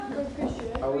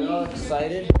Are we all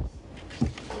excited?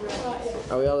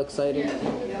 Are we all excited?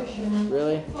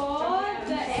 Really?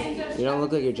 You don't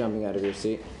look like you're jumping out of your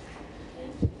seat.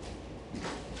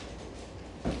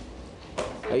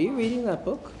 Are you reading that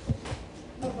book?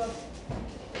 What book?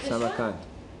 Samarkand.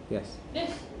 Yes.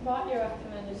 This bought you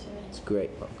recommended to me. It's a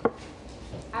great book.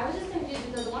 I was just confused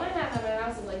because the one I have at my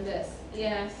house is like this.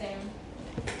 Yeah, same.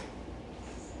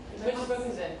 Which book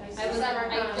is it? It's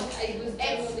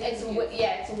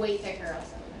way thicker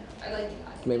also. I like.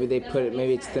 Maybe they put it.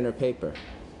 Maybe it's thinner paper.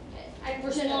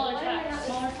 Smaller text,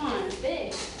 smaller font.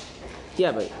 Big.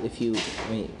 Yeah, but if you,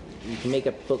 you can make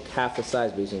a book half the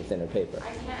size by using thinner paper.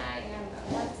 I can't.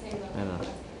 That's the same book. I don't know.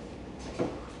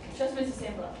 Trust me, it's the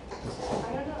same book.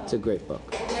 I don't know. It's a great book.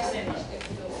 It's the same book. It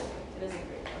is a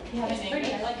great book. Yeah, it's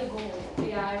pretty. I like the gold.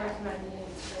 Yeah, I recommend it.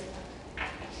 It's a great book.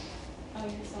 Oh,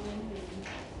 you're selling it.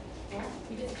 Yeah,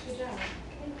 you did a good job.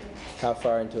 Thank you. How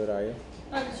far into it are you?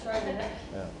 I just read it.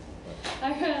 Oh.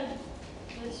 I read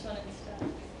this one instead.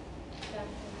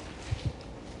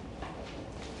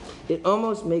 It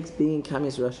almost makes being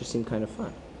communist Russia seem kind of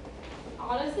fun.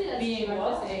 Honestly, that's Being true.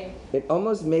 what? I'm saying. It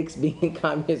almost makes being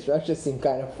communist Russia seem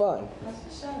kind of fun.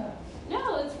 Shut up.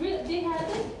 No, it's really. They had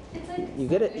it. It's like. You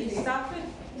get it? Stop it.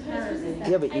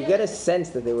 Yeah, but you get a sense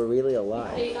that they were really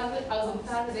alive. I was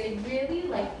impressed. They really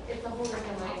it's a whole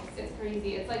different life. It's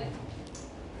crazy. It's like.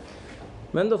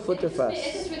 Mendel It Futterfass.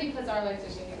 just really puts our lives to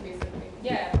shame, basically.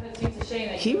 Yeah, but it seems a shame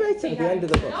that He writes at the end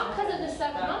of the book. Not because of the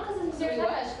stuff, not because of Mr.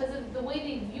 Sesh, because of the way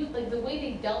they viewed, like the way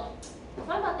they dealt. It's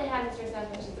not about they had Mr. Sesh,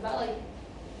 it's about like,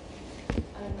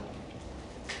 I don't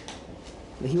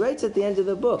know. He writes at the end of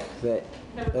the book that,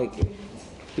 Never like,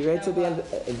 he writes at the end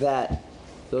that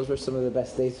those were some of the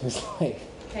best days of his life.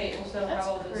 Okay, well, so That's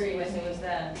how old crazy. was he when he was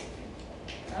then?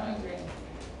 I don't agree.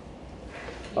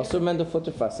 Also, Mendel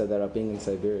Futterfass said that about being in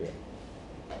Siberia.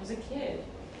 I was a kid.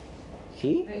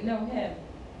 He? They know him.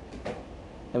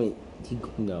 I mean, he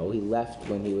left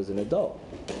when he was an adult.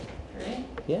 Really?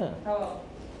 Yeah. How old?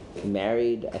 He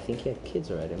married. I think he had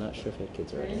kids already. I'm not sure if he had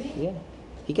kids already. Really? Yeah.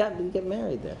 He got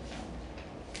married there.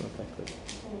 Effectively.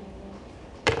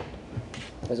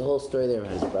 There's a whole story there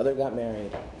about his brother got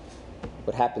married.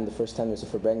 What happened the first time there was a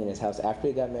Farbrengen in his house after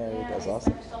he got married? Yeah, That was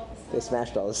awesome. They stuff.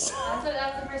 smashed all his stuff.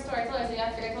 That's the first story I told her. So I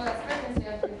told her that's pregnant, so you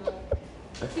have to know.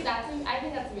 See, I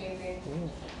think that's amazing.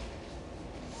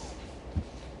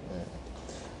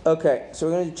 Okay, so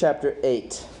we're going to do chapter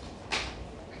 8.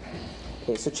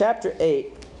 Okay, so chapter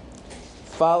 8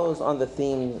 follows on the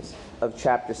themes of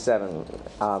chapter 7.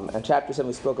 And chapter 7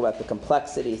 we spoke about the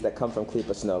complexities that come from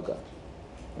Klipas Noga.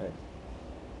 Right?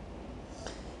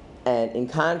 And in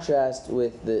contrast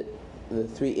with the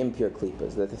three impure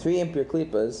Klipas, that the three impure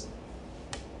Klipas,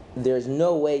 there's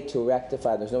no way to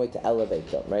rectify, there's no way to elevate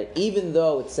them, right? Even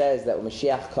though it says that when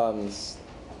Mashiach comes,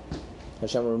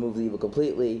 Hashem will remove the evil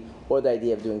completely, or the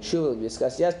idea of doing tshuva, like we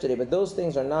discussed yesterday, but those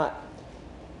things are not,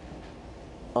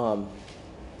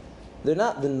 they're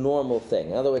not the normal thing.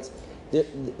 In other words,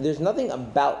 there's nothing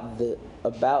about the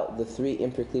three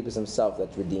impure klipas themselves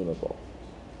that's redeemable,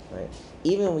 right?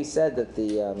 Even when we said that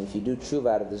if you do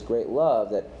tshuva out of this great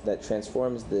love that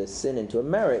transforms the sin into a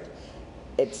merit,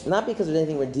 it's not because there's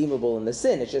anything redeemable in the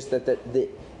sin. It's just that the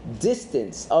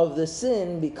distance of the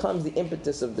sin becomes the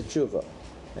impetus of the tshuva.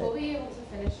 Right? Will we be able to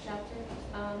finish chapter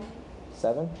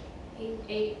 7?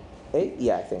 8? 8?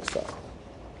 Yeah, I think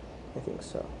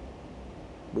so.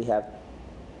 We have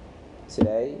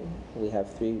today, we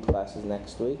have 3 classes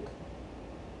next week,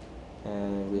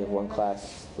 and we have 1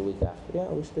 class the week after. Yeah,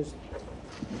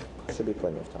 there should be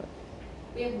plenty of time.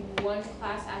 We have 1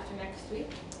 class after next week?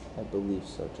 I believe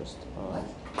so, just... What?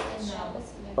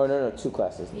 Oh, no, 2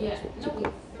 classes next week. No, we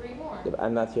have 3 more. Yeah, but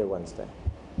I'm not here Wednesday.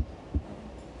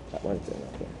 That Wednesday, I'm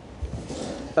not here.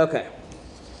 Okay.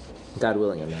 God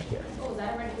willing, I'm not here. Oh, is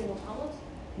that already being published?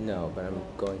 No, but I'm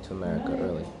going to America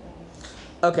early.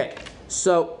 Okay,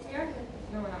 so... We are?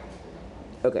 No, we're not.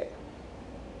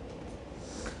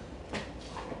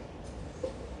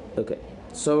 Okay,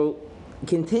 so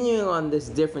continuing on this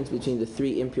difference between the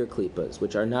 3 impure klipas,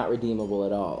 which are not redeemable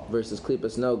at all, versus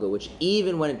klipas noga, which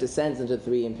even when it descends into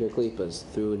 3 impure klipas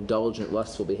through indulgent,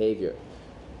 lustful behavior,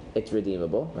 it's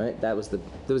redeemable, right? There was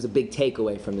a big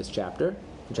takeaway from this chapter,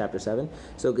 from chapter 7.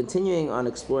 So continuing on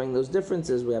exploring those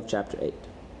differences, we have chapter 8.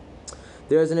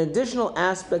 There is an additional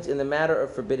aspect in the matter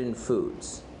of forbidden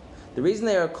foods. The reason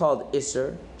they are called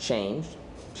isser,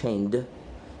 chained,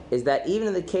 is that even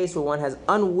in the case where one has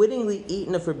unwittingly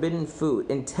eaten a forbidden food,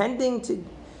 intending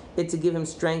it to give him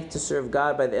strength to serve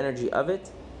God by the energy of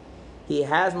it, he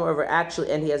has moreover actually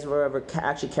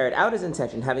carried out his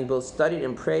intention, having both studied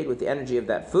and prayed with the energy of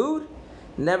that food,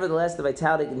 Nevertheless, the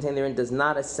vitality contained therein does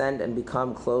not ascend and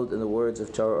become clothed in the words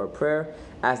of Torah or prayer,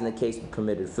 as in the case with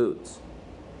permitted foods.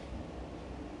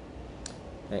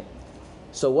 Okay.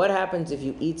 So what happens if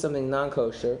you eat something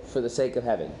non-kosher for the sake of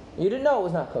heaven? You didn't know it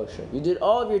was not kosher. You did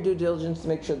all of your due diligence to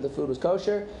make sure the food was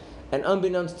kosher, and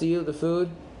unbeknownst to you, the food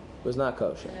was not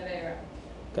kosher.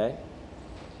 Okay?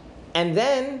 And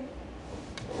then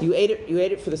you ate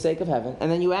it for the sake of heaven,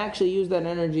 and then you actually used that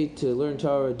energy to learn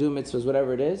Torah, do mitzvahs,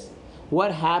 whatever it is.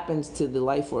 What happens to the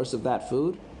life force of that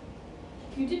food?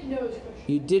 You didn't know it was kosher.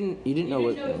 You didn't know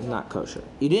it was not kosher.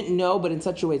 You didn't know, but in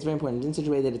such a way, it's very important, in such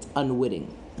a way that it's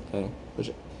unwitting. Okay? Which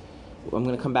I'm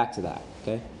going to come back to that.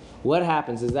 Okay? What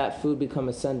happens? Does that food become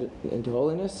ascended into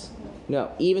holiness? No.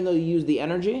 Even though you use the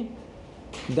energy,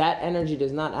 that energy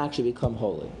does not actually become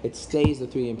holy. It stays the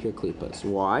 3 impure klippas.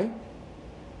 Why?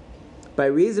 By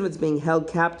reason of its being held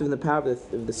captive in the power of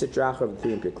the sitra achra of the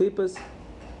 3 impure klippas.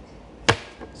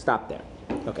 Stop there.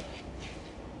 Okay.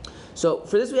 So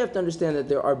for this we have to understand that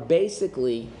there are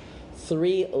basically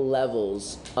 3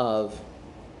 levels of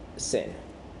sin.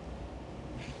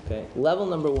 Okay. Level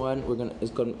number 1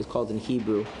 is called in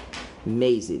Hebrew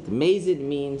mazid. Mazid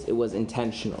means it was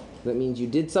intentional. That means you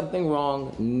did something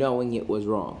wrong knowing it was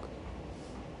wrong.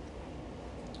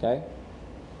 Okay?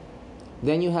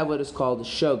 Then you have what is called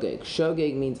shogeg.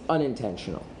 Shogeg means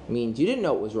unintentional. It means you didn't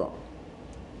know it was wrong.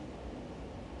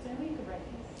 Is there a way you could write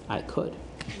this? I could.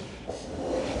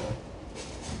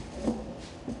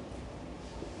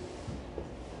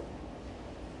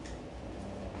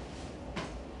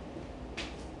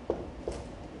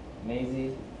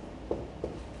 Mazid,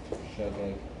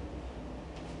 shogeg.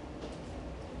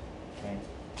 Okay.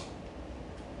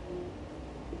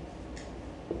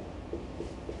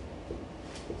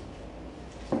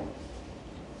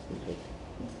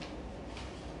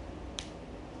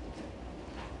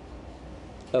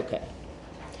 Okay.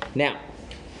 Now,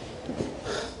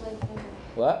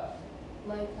 what?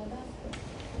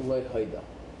 Like haida.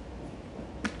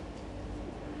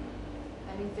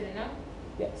 That means didn't know?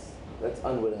 Yes. That's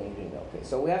unwittingly you didn't know. Okay.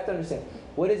 So we have to understand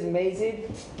what is mazid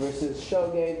versus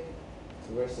shogeg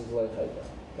versus like haida.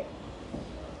 Okay.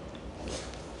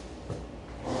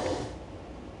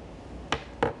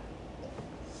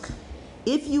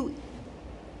 If you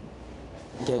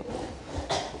okay,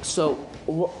 so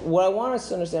what I want us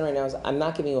to understand right now is I'm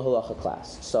not giving you a halacha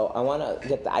class. So I want to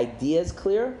get the ideas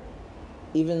clear,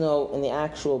 even though in the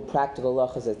actual practical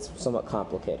halachas it's somewhat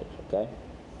complicated. Okay,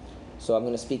 so I'm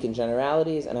going to speak in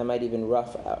generalities, and I might even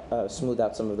smooth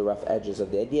out some of the rough edges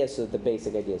of the ideas so that the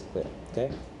basic idea is clear.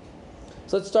 Okay,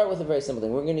 so let's start with a very simple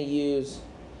thing. We're going to use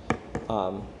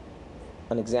an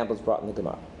example that's brought in the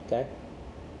Gemara. Okay.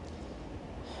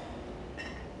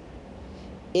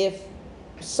 If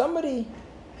somebody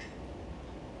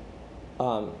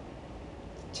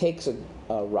takes a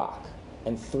rock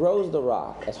and throws the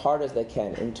rock as hard as they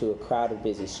can into a crowded,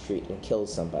 busy street and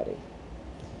kills somebody,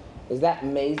 is that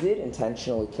mazid,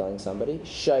 intentionally killing somebody,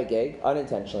 shogeg,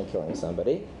 unintentionally killing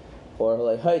somebody, or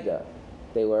hoida,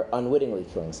 they were unwittingly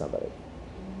killing somebody?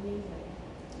 Amazing.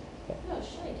 Okay. No,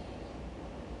 shogeg.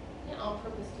 Yeah, on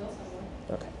purpose kill someone.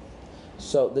 Okay.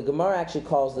 So the Gemara actually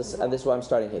calls this, and this is why I'm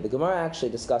starting here. The Gemara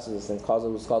actually discusses this and calls it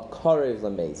what's called karev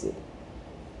lemezid,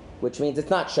 which means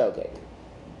it's not shogeg.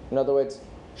 In other words,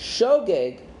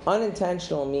 shogeg,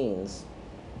 unintentional, means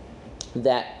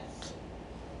that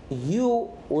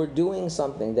you were doing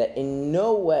something that in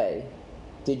no way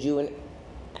did you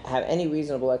have any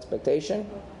reasonable expectation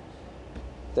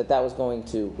that was going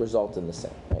to result in the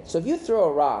sin. Right? So if you throw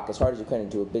a rock as hard as you can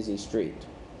into a busy street,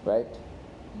 right?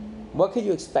 What could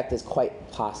you expect is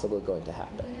quite possibly going to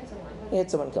happen? You hit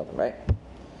someone, kill them, right?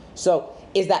 So,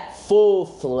 is that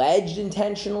full-fledged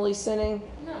intentionally sinning?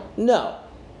 No.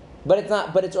 But it's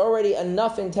not. But it's already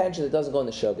enough intention that it doesn't go in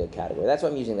the shogeg category. That's why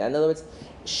I'm using that. In other words,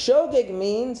 shogeg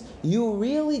means you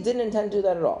really didn't intend to do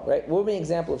that at all, right? What would be an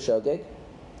example of shogeg?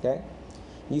 Okay,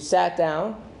 you sat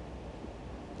down,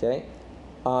 okay,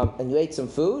 and you ate some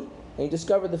food, and you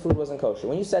discovered the food wasn't kosher.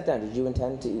 When you sat down, did you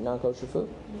intend to eat non-kosher food?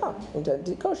 No, you intended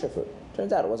to eat kosher food.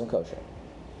 Turns out it wasn't kosher.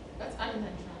 That's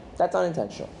unintentional. That's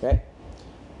unintentional, right?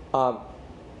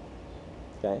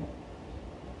 Okay.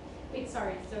 Wait,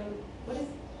 sorry. So what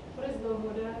is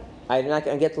lohoda? I'm not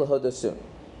going to get to lahoda soon.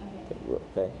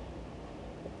 Okay.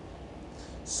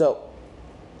 So,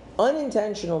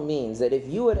 unintentional means that if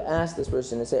you would ask this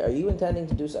person and say, are you intending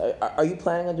to do so? Are you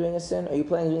planning on doing a sin? Are you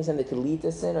planning on doing something that could lead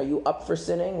to sin? Are you up for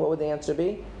sinning? What would the answer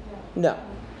be? No.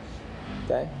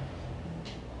 Okay?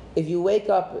 If you wake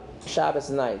up Shabbos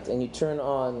night and you turn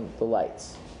on the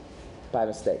lights by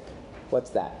mistake, what's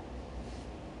that?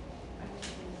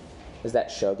 Is that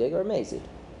shogeg or mazid?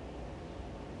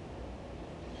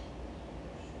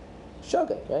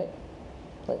 shogeg, right?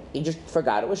 Like, you just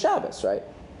forgot it was Shabbos, right?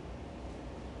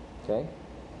 Okay?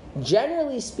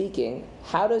 Generally speaking,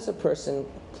 how does a person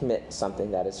commit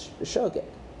something that is shogeg?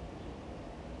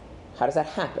 How does that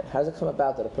happen? How does it come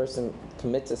about that a person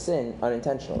commits a sin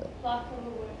unintentionally? Lack of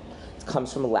awareness. It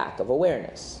comes from a lack of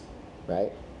awareness,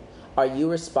 right? Are you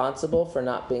responsible for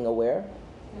not being aware?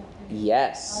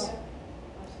 Yes. Yeah.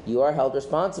 You are held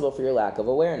responsible for your lack of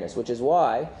awareness, which is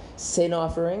why sin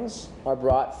offerings are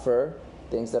brought for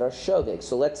things that are shogeg.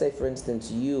 So let's say, for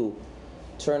instance, you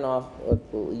turn off,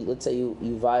 let's say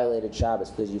you violated Shabbos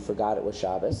because you forgot it was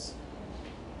Shabbos.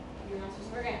 You're not supposed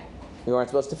to forget. You aren't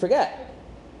supposed to forget.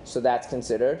 So that's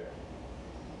considered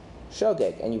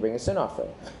shogeg, and you bring a sin offering.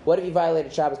 What if you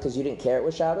violated Shabbos because you didn't care it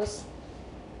was Shabbos?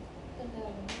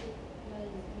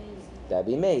 That'd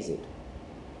be amazing.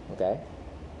 Okay?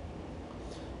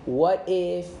 What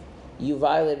if you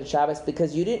violated Shabbos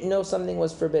because you didn't know something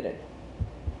was forbidden?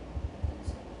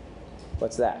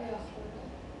 What's that?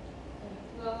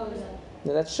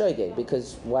 No, that's shogeg,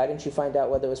 because why didn't you find out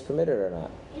whether it was permitted or not?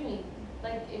 What do you mean?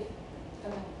 Like if,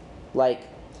 okay. Like,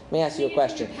 let me ask you a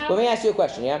question. Let me ask you a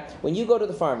question, yeah? When you go to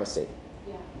the pharmacy,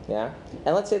 Yeah. yeah?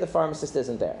 And let's say the pharmacist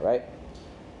isn't there, right?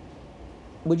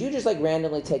 Would you just like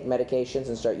randomly take medications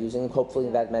and start using them, hopefully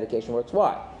that medication works?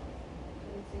 Why?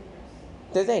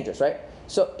 They're dangerous, right?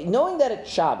 So knowing that it's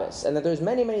Shabbos and that there's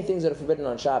many, many things that are forbidden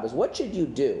on Shabbos, what should you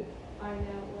do?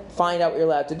 Find out what you're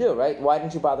allowed to do, right? Why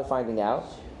didn't you bother finding out?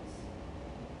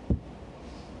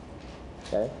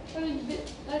 Okay. I mean,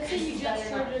 let's say you just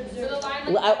started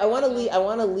observing. I want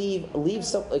to leave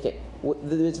some. Okay,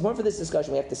 it's important for this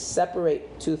discussion. We have to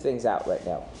separate two things out right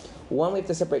now. One, we have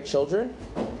to separate children,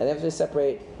 and then we have to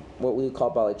separate what we call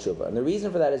Balei Tshuva. And the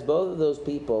reason for that is both of those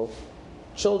people,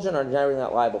 children are generally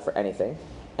not liable for anything,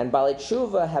 and Balei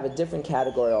Tshuva have a different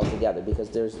category altogether because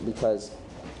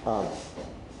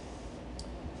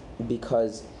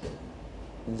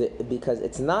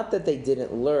it's not that they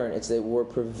didn't learn, it's they were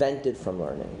prevented from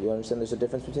learning. You understand there's a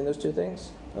difference between those two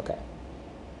things? Okay.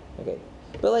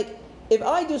 But like, if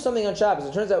I do something on Shabbos,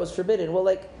 it turns out it was forbidden, well,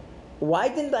 like, why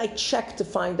didn't I check to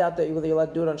find out that whether you're allowed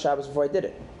to do it on Shabbos before I did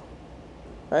it?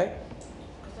 Right?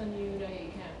 Because then you know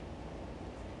you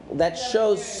can't. That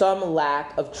shows some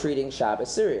lack of treating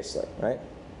Shabbos seriously, right?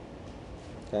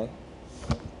 Okay?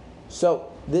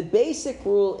 So, the basic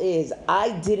rule is,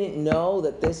 I didn't know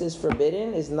that this is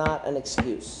forbidden is not an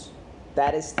excuse.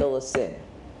 That is still a sin.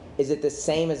 Is it the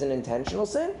same as an intentional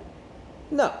sin?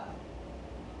 No.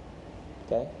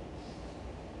 Okay?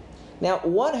 Now,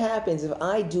 what happens if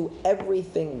I do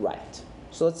everything right?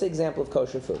 So let's say example of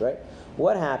kosher food, right?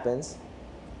 What happens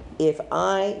if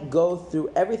I go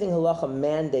through everything halacha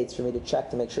mandates for me to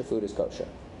check to make sure food is kosher?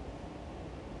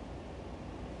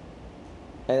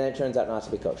 And then it turns out not to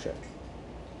be kosher.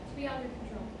 It's beyond your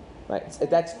control. Right?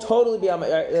 That's totally beyond my...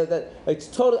 it's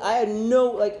totally... I had no,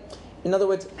 like... In other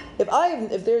words,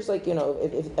 if there's like, you know,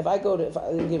 if I go to...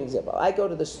 Let me give you an example. I go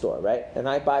to the store, right? And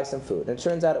I buy some food. And it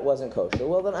turns out it wasn't kosher.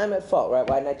 Well, then I'm at fault, right?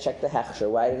 Why didn't I check the hechsher?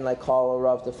 Why didn't I call a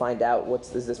Rav to find out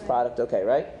is this product okay,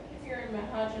 right? If you're in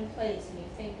Mahajan place and you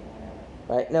think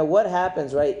whatever. Right? Now, what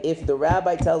happens, right, if the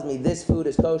rabbi tells me this food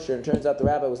is kosher and turns out the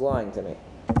rabbi was lying to me?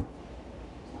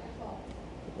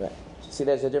 Right. See,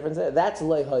 there's a difference there. That's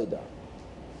loy haida.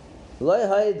 Loy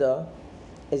haida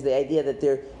is the idea that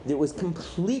there was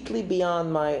completely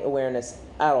beyond my awareness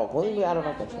at all. Completely out of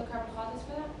my control.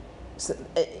 So,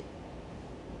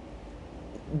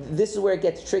 this is where it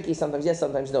gets tricky. Sometimes yes,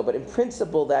 sometimes no. But in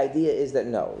principle, the idea is that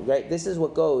no, right? This is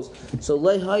what goes. So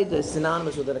loy haida is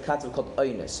synonymous with a concept called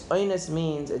oinus. Oinus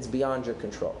means it's beyond your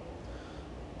control.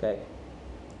 Okay.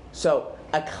 So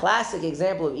a classic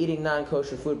example of eating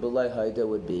non-kosher food but loy haida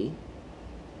would be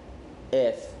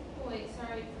if. Wait,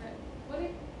 sorry.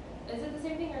 Is it the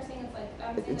same thing you're saying? It's like,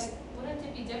 I'm saying, like, wouldn't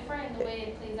it be different in the way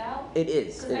it plays out? It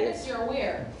is. Because I guess you're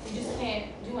aware. You just can't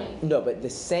do anything. No, but the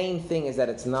same thing is that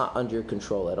it's not under your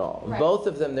control at all. Right. Both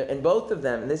of them,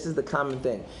 and this is the common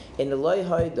thing. In the loy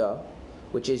haida,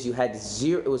 which is you had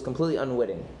zero, it was completely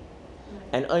unwitting. Right.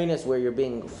 And oinus, where you're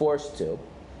being forced to.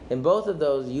 In both of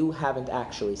those, you haven't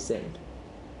actually sinned.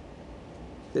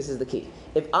 This is the key.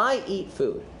 If I eat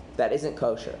food that isn't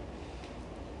kosher,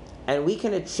 and we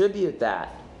can attribute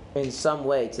that in some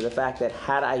way to the fact that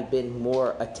had I been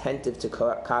more attentive to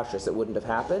kashrus, it wouldn't have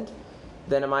happened,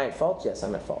 then am I at fault? Yes,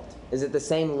 I'm at fault. Is it the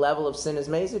same level of sin as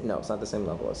mazid? No, it's not the same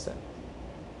level of sin.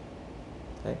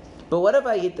 Okay? But what if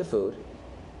I eat the food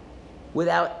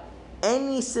without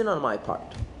any sin on my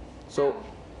part? So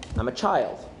I'm a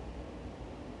child.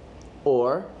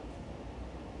 Or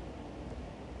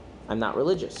I'm not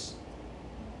religious.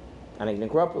 And I didn't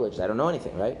grow up religious. I don't know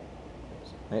anything, right?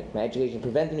 Right? My education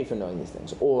prevented me from knowing these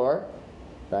things. Or,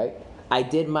 right, I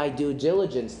did my due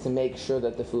diligence to make sure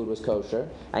that the food was kosher.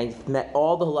 I met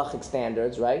all the halachic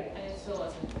standards, right? And it still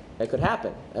wasn't. It could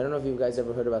happen. I don't know if you guys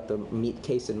ever heard about the meat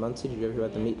case in Muncie. Did you ever hear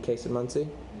about the meat case in Muncie? Yeah.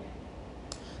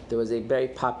 There was a very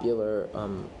popular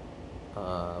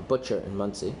butcher in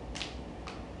Muncie.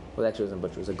 Well, actually, it wasn't a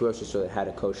butcher. It was a grocery store that had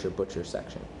a kosher butcher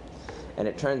section. And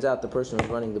it turns out the person who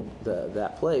was running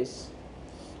that place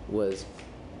was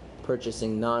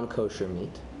purchasing non-kosher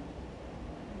meat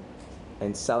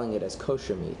and selling it as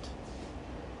kosher meat.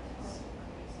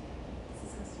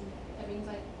 That means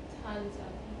like tons of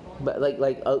people. But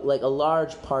like a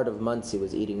large part of Muncie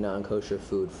was eating non-kosher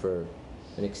food for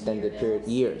an extended period,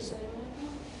 years.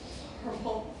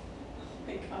 Horrible. Oh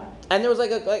my God. And there was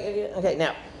okay,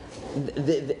 now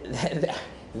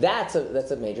that's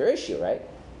a major issue, right?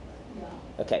 Yeah.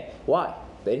 Okay, why?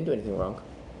 They didn't do anything wrong.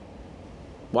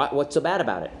 What's so bad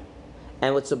about it?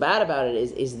 And what's so bad about it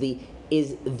is the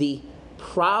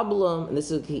problem, and this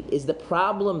is the key, is the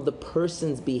problem the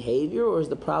person's behavior, or is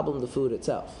the problem the food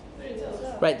itself?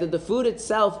 Right, that the food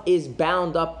itself is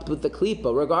bound up with the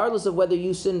klipa, regardless of whether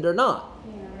you sinned or not.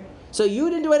 So you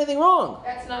didn't do anything wrong.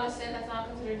 That's not a sin. That's not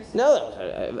considered a sin.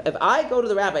 No, if I go to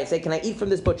the rabbi and say, "Can I eat from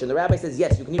this butcher?" and the rabbi says,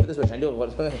 "Yes, you can eat from this butcher," I do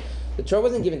it. The Torah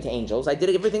wasn't given to angels. I did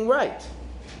everything right.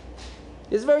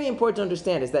 It's very important to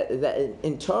understand is that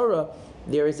in Torah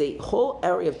there is a whole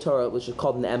area of Torah which is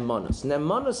called ne'emanus.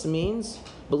 Ne'emanus means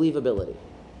believability.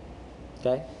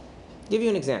 Okay, I'll give you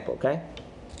an example. Okay,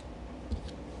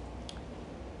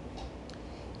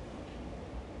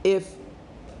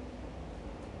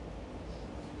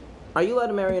 are you allowed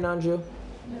to marry a non-Jew?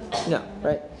 No,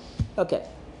 right? Okay.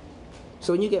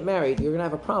 So when you get married, you're going to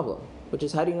have a problem, which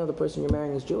is how do you know the person you're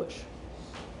marrying is Jewish?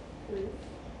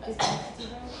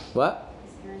 What?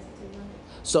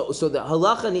 So the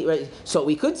halacha, right? So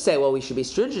we could say, well, we should be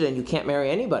stringent and you can't marry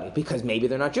anybody because maybe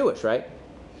they're not Jewish, right?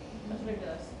 That's what it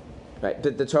does. Right?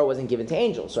 The Torah wasn't given to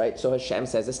angels, right? So Hashem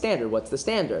says a standard. What's the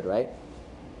standard, right?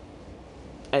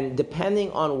 And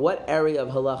depending on what area of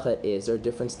halacha it is, there are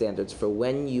different standards for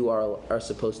when you are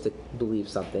supposed to believe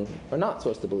something or not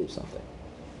supposed to believe something.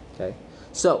 Okay?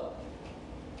 So,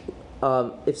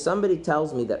 if somebody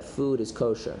tells me that food is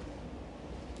kosher,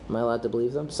 am I allowed to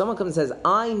believe them? Someone comes and says,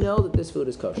 I know that this food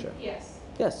is kosher. Yes.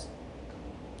 Yes.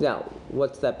 Now,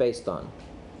 what's that based on?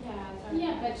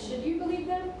 Yeah, but should you believe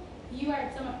them? If you're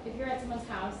at someone's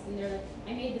house and they're like,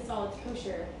 I made this all, it's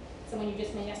kosher. Someone you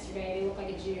just met yesterday, they look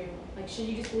like a Jew. Like, should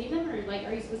you just believe them, or like,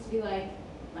 are you supposed to be like,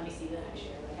 let me see the next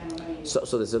year? Like, I don't know you. So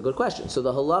this is a good question. So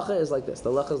the halacha is like this. The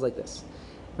halacha is like this.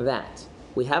 That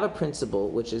we have a principle,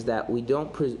 which is that we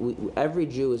don't. Every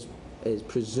Jew is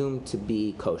presumed to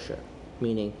be kosher,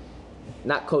 meaning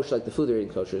not kosher like the food they're eating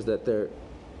kosher. Is that they're.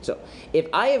 So if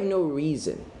I have no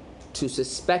reason to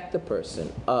suspect the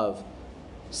person of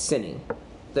sinning,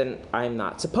 then I'm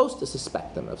not supposed to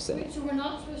suspect them of sinning. Wait, so we're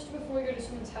not supposed to, before we go to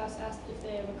someone's house, ask if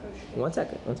they have a kosher cake? One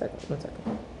second.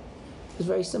 It's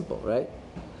very simple, right?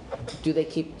 Do they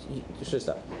keep... Just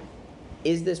stop.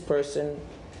 Is this person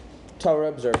Torah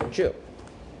observant Jew?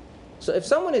 So if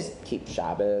someone keeps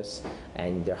Shabbos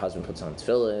and their husband puts on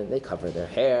tefillin, they cover their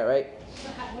hair, right?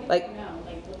 What do Like- you know?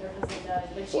 Like, what their husband does?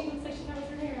 Like, she looks like she covers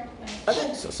her hair.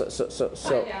 Okay, so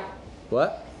Find out.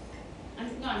 what?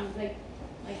 I'm like,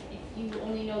 if you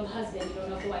only know the husband, you don't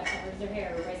know if the wife covers their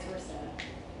hair, or vice versa.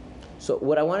 So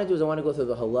what I want to do is I want to go through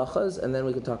the halachas, and then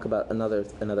we can talk about another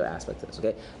aspect of this,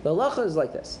 okay? The halacha is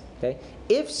like this, okay?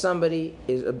 If somebody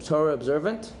is Torah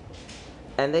observant,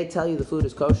 and they tell you the food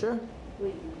is kosher,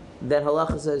 then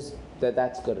halacha says that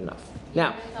that's good enough.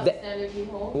 Now, Standard you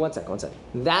hold. one second.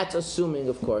 That's assuming,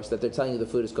 of course, that they're telling you the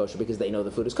food is kosher because they know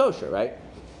the food is kosher, right?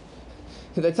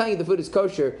 If they're telling you the food is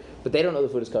kosher, but they don't know the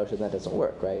food is kosher, then that doesn't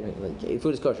work, right? I mean, like,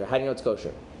 food is kosher. How do you know it's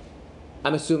kosher?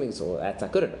 I'm assuming so. Well, that's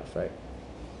not good enough, right?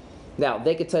 Now,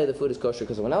 they could tell you the food is kosher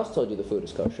because someone else told you the food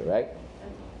is kosher, right?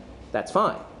 That's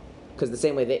fine. Because the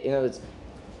same way,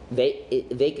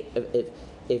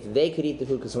 if they could eat the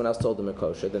food because someone else told them they're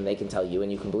kosher, then they can tell you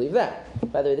and you can believe that.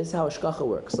 By the way, this is how hashgacha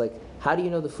works. Like, how do you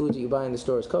know the food that you buy in the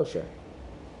store is kosher?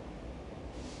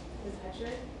 Is that true?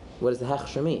 What does the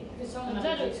hechsher mean? Because someone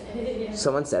said it.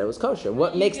 Someone said it was kosher.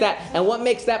 What makes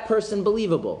that person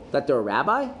believable? That they're a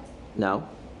rabbi? No.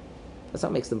 That's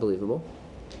not makes them believable.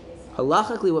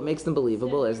 Halachically, what makes them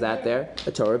believable is that they're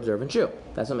a Torah observant Jew.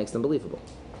 That's what makes them believable.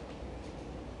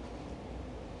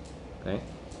 Okay?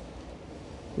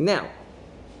 Now,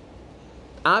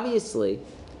 obviously,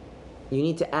 you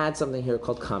need to add something here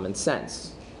called common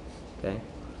sense. Okay?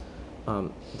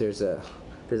 There's a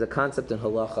concept in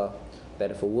halacha that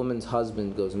if a woman's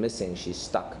husband goes missing, she's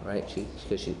stuck, right?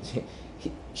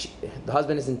 the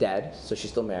husband isn't dead, so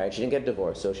she's still married. She didn't get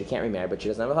divorced, so she can't remarry, but she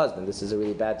doesn't have a husband. This is a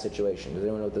really bad situation. Does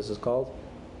anyone know what this is called?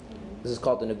 This is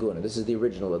called an aguna. This is the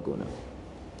original aguna.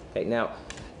 Okay, now,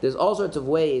 there's all sorts of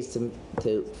ways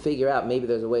to figure out, maybe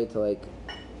there's a way to like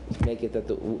make it that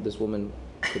this woman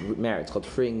could remarry. It's called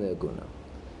freeing the aguna.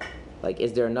 Like,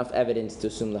 is there enough evidence to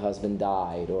assume the husband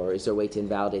died, or is there a way to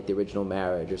invalidate the original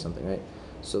marriage or something, right?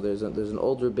 So there's an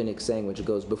old rabbinic saying which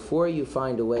goes, before you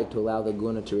find a way to allow the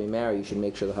aguna to remarry, you should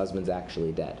make sure the husband's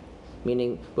actually dead.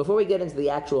 Meaning, before we get into the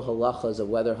actual halachas of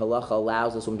whether halacha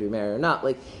allows this woman to remarry or not,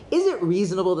 like, is it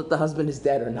reasonable that the husband is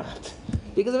dead or not?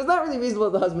 Because if it's not really reasonable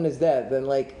that the husband is dead, then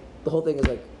like the whole thing is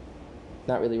like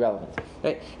not really relevant,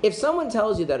 right? If someone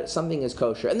tells you that something is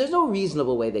kosher, and there's no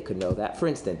reasonable way they could know that. For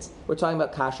instance, we're talking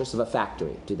about kashrus of a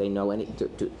factory. Do they know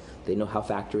do they know how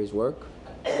factories work?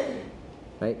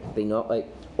 Right? They know,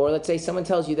 like, or let's say someone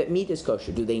tells you that meat is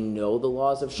kosher. Do they know the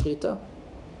laws of shechita?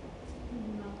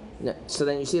 No. So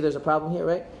then you see there's a problem here,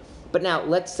 right? But now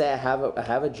let's say I have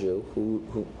a Jew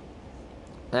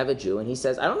and he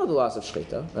says, I don't know the laws of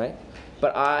shechita, right?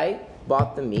 But I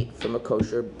bought the meat from a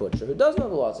kosher butcher who does know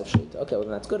the laws of shechita. Okay, well then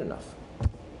that's good enough.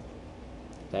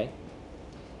 Okay?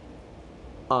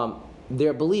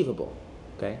 They're believable.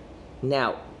 Okay?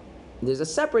 Now, there's a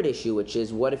separate issue, which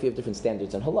is what if you have different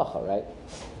standards in halacha, right?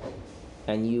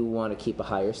 And you want to keep a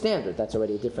higher standard. That's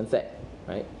already a different thing,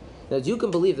 right? Now, you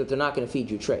can believe that they're not going to feed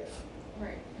you treif.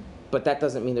 Right. But that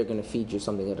doesn't mean they're going to feed you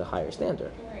something at a higher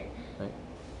standard. Right. Right?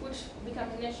 Which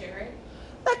becomes an issue, right?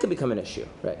 That could become an issue,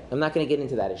 right? I'm not going to get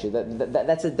into that issue.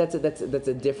 That's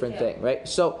a different thing, right?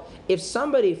 So if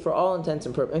somebody, for all intents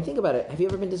and purposes, and think about it, have you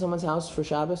ever been to someone's house for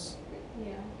Shabbos?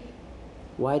 Yeah.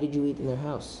 Why did you eat in their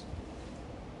house?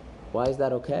 Why is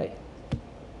that okay?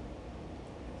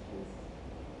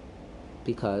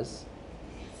 Because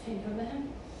I know them.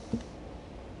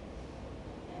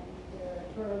 And they're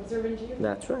a Torah observant Jew.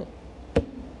 that's right.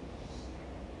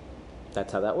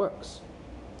 That's how that works.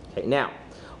 Okay, now,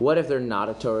 what if they're not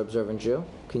a Torah observant Jew?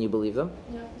 Can you believe them?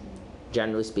 No.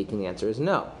 Generally speaking, the answer is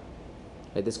no.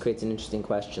 Right, this creates an interesting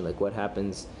question, like what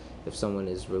happens if someone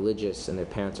is religious and their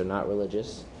parents are not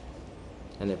religious,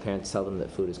 and their parents tell them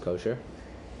that food is kosher?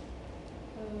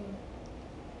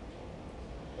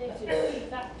 They have to check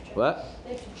that. What?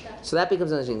 They have to check. So that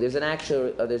becomes interesting. There's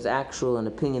an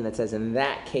opinion that says in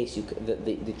that case,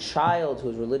 the child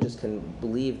who's religious can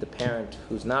believe the parent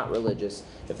who's not religious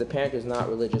if the parent who's not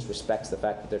religious respects the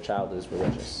fact that their child is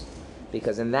religious.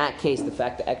 Because in that case, the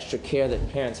fact the extra care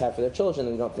that parents have for their children,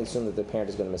 then we don't assume that the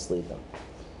parent is going to mislead them.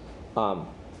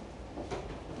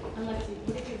 Unless you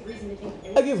have reason to think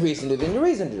If you have reason to, then you have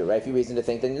reason to do, right? If you have reason to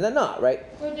think, then you're not, right?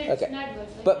 Or they're Okay.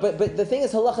 negligent. But the thing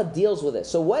is, halacha deals with it.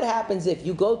 So what happens if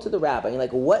you go to the rabbi and you're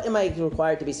like, what am I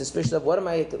required to be suspicious of? What am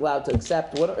I allowed to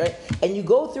accept? Right? And you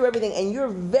go through everything and you're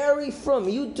very firm.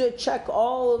 You did check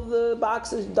all of the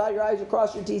boxes, dot your I's, you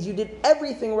cross your T's. You did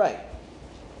everything right.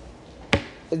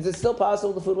 Is it still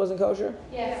possible the food wasn't kosher?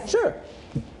 Yes. Sure.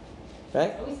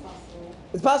 Right? It's always possible.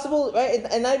 It's possible, right?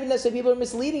 And not even necessarily people are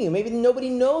misleading you. Maybe nobody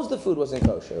knows the food wasn't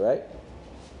kosher, right?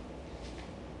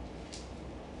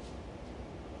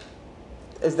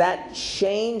 Does that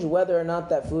change whether or not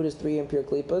that food is 3 impure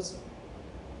klipas?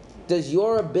 Does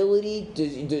your ability,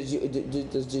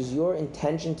 does your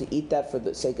intention to eat that for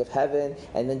the sake of heaven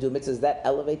and then do mitzvahs, does that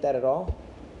elevate that at all?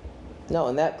 No,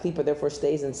 and that klipa therefore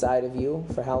stays inside of you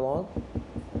for how long?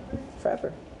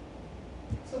 Forever.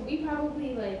 So we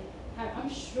probably I'm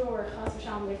sure Chas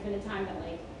v'shalom there's been a time that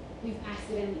we've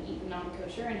accidentally eaten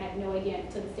non-kosher and had no idea.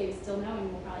 To this day we still know,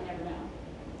 and we'll probably never know.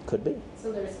 Could be.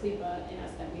 So there's klipa in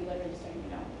us that we literally just don't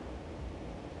even know.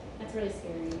 That's really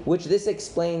scary. Which this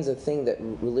explains a thing that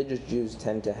religious Jews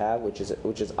tend to have, which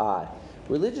is odd.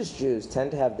 Religious Jews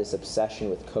tend to have this obsession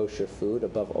with kosher food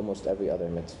above almost every other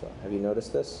mitzvah. Have you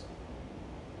noticed this?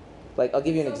 Like, I'll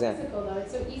give you an example. Physical, though.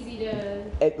 It's so easy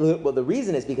to. Well, the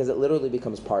reason is because it literally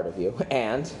becomes part of you,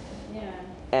 and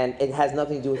it has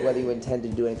nothing to do with whether you intend to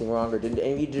do anything wrong or didn't,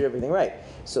 and you did everything right.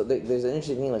 So there's an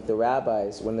interesting thing, like the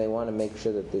rabbis, when they want to make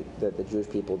sure that the Jewish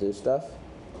people do stuff,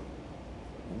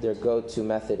 their go-to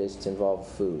method is to involve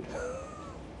food.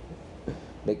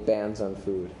 Make bans on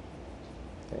food.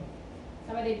 Okay.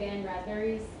 How about they ban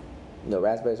raspberries? No,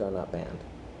 raspberries are not banned.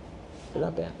 They're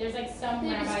not banned. There's some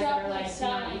They rabbis just that are don't do not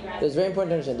decide. eat raspberries. It's very important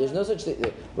to understand. There's no such thing.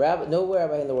 No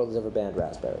rabbi in the world has ever banned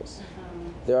raspberries.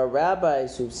 Um, There are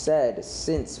rabbis who've said,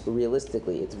 since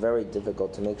realistically it's very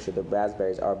difficult to make sure the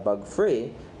raspberries are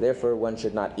bug-free, therefore one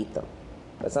should not eat them.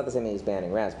 That's not the same thing as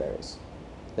banning raspberries.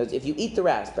 Because if you eat the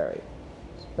raspberry,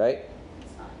 right,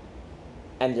 it's fine.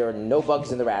 and there are no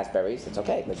bugs in the raspberries, it's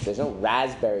okay. There's no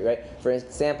raspberry, right? For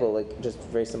example, like just a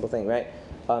very simple thing, right?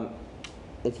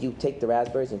 if you take the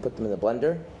raspberries and put them in the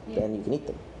blender, then you can eat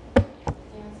them.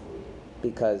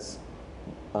 Because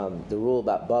the rule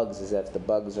about bugs is that if the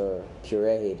bugs are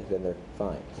pureed, then they're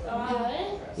fine.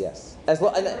 Yes. As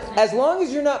long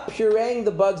as you're not pureeing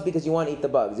the bugs because you want to eat the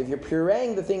bugs. If you're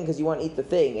pureeing the thing because you want to eat the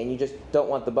thing and you just don't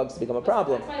want the bugs to become a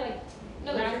problem. That's why,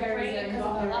 no, if you're praying it because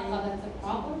of halacha, that's a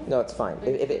problem. No, it's fine.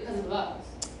 Because of bugs.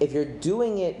 If you're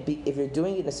doing it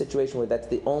in a situation where that's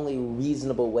the only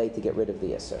reasonable way to get rid of the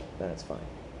yisr, then it's fine.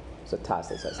 So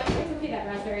Tasla says that. It's okay that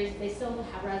raspberries, they still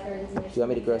have raspberries in their. Do you want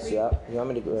me to gross you out? You want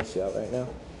me to gross you out right now?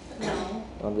 No.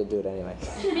 I'm gonna do it anyway.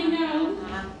 I know.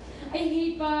 I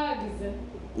hate bugs.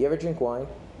 You ever drink wine?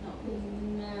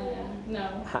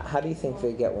 No. How do you think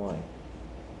they get wine?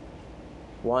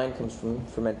 Wine comes from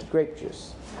fermented grape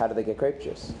juice. How do they get grape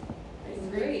juice?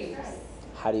 Grapes.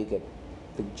 How do you get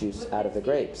the juice out of the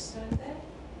grapes?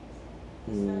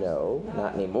 No,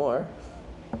 not anymore.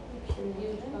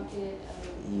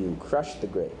 You crush the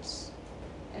grapes.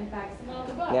 In fact, smell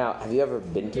the bugs. Now, have you ever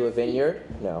been to a vineyard?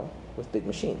 No, with big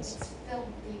machines. It's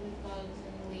filthy with bugs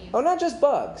and leaves. Oh, not just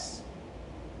bugs.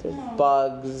 There's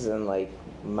bugs and like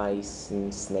mice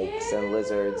and snakes and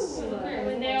lizards.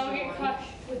 And they all get crushed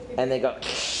with the And they go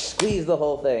squeeze the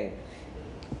whole thing.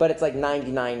 But it's like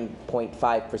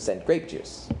 99.5% grape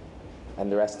juice.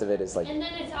 And the rest of it is like, And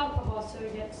then it's alcohol, so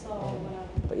it gets all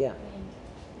whatever. but yeah.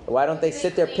 Why don't they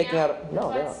sit there picking out?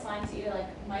 No, they don't. Slime to eat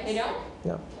like mice. They don't?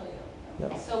 No.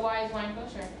 No. So why is wine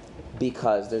kosher?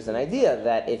 Because there's an idea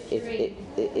that if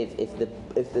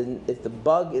the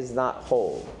bug is not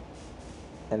whole,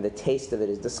 and the taste of it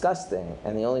is disgusting,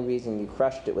 and the only reason you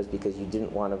crushed it was because you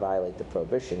didn't want to violate the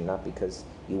prohibition, not because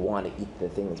you want to eat the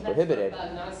thing that's prohibited.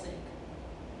 That's not a snake.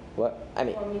 What? I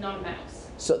mean, Or not a mouse.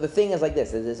 so the thing is like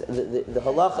this: the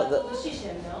halacha.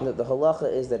 No? The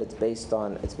halacha is that it's based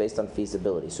on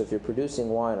feasibility. So if you're producing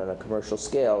wine on a commercial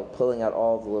scale, pulling out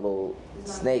all the little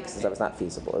snakes and stuff is not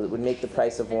feasible. It would make the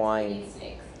price of wine.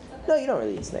 Snakes. No, you don't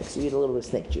really eat snakes. You eat a little bit of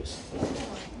snake juice.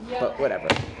 But whatever.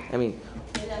 I mean,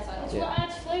 Maybe that's why I don't Well, it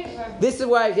adds flavor. this is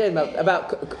why I get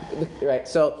about right.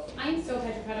 So, I'm so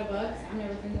petrified of bugs. I'm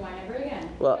never drinking wine ever again.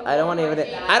 well, I don't want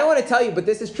to tell you, but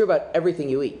this is true about everything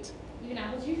you eat. Even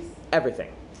apple juice.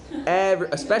 Everything.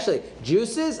 Especially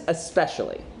juices,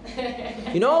 especially.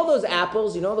 You know all those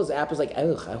apples? Like,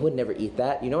 ugh, I would never eat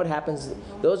that. You know what happens?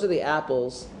 Those are the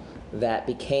apples that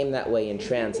became that way in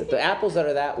transit. The apples that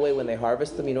are that way when they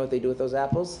harvest them, you know what they do with those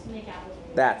apples? Make apple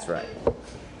juice. That's right.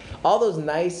 All those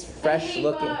nice, fresh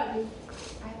looking.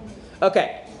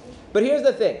 Okay, but here's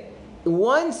the thing.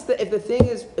 If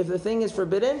the thing is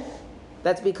forbidden,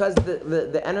 that's because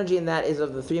the energy in that is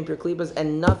of the three impure klipas,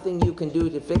 and nothing you can do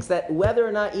to fix that, whether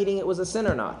or not eating it was a sin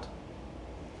or not.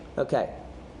 Okay.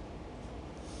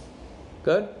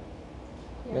 Good?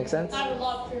 Make sense? I would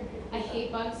love to. I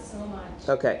hate bugs so much.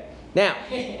 Okay. Now.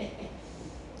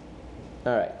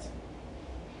 All right.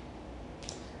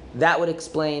 That would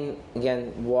explain,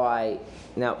 again, why.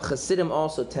 Now, Hasidim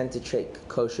also tend to take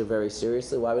kosher very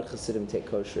seriously. Why would Hasidim take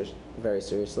kosher very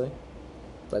seriously?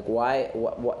 Like, why?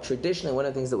 What traditionally, one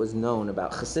of the things that was known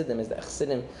about Hasidim is that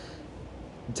Hasidim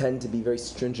tend to be very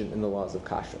stringent in the laws of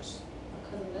kashrus.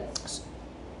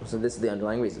 So this is the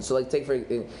underlying reason. So, like,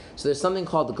 so there's something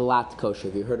called glatt kosher.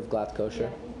 Have you heard of glatt kosher?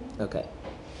 Yeah. Okay.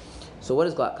 So, what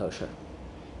is glatt kosher?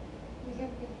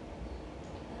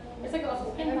 It's like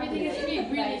Everything is to be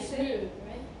really smooth,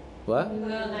 right? What?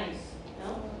 Nice.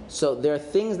 No? So there are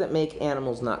things that make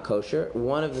animals not kosher.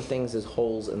 One of the things is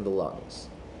holes in the lungs.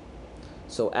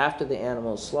 So after the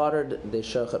animal is slaughtered, the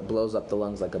shochet blows up the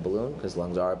lungs like a balloon, because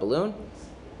lungs are a balloon.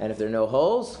 And if there are no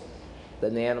holes,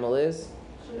 then the animal is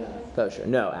kosher.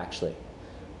 No, actually.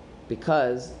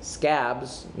 Because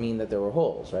scabs mean that there were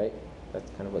holes, right? That's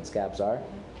kind of what scabs are.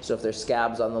 So if there's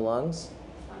scabs on the lungs,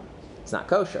 it's not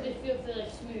kosher. It feels like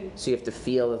smooth. So you have to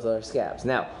feel if there are scabs.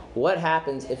 Now, what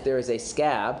happens if there is a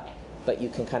scab, but you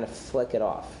can kind of flick it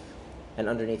off, and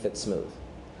underneath it's smooth?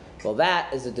 Well,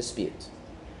 that is a dispute.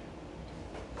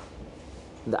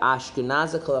 The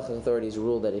Ashkenazi halachic authorities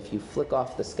rule that if you flick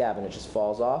off the scab and it just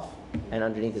falls off, and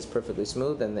underneath is perfectly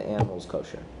smooth, then the animal is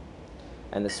kosher.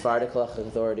 And the Sephardic halachic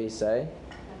authorities say,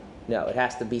 no, it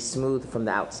has to be smooth from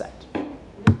the outset.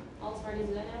 All the parties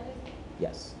that have it?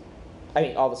 Yes. I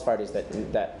mean, all the Spartans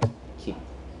that keep.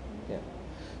 Yeah.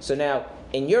 So now,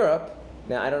 in Europe,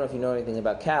 now I don't know if you know anything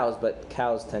about cows, but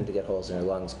cows tend to get holes in their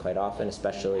lungs quite often,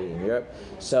 especially in Europe.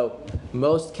 So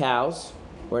most cows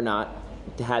were not,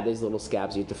 had these little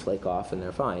scabs you had to flake off, and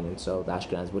they're fine. And so the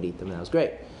Ashkenazis would eat them, and that was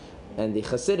great. And the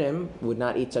Hasidim would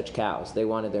not eat such cows. They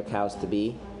wanted their cows to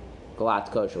be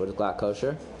glatt kosher. What is glatt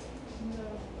kosher?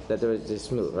 That they're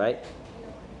smooth, right?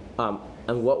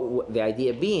 And what the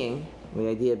idea being The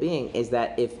idea being is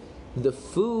that if the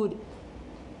food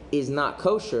is not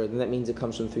kosher, then that means it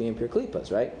comes from 3 impure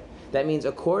klipas, right? That means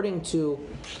according to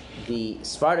the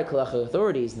Sephardic halachic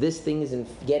authorities, this thing isn't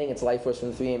getting its life force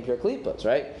from 3 impure klipas,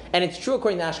 right? And it's true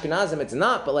according to Ashkenazim, it's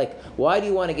not, but like, why do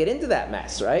you want to get into that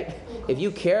mess, right? If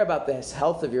you care about the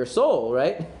health of your soul,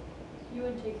 right? You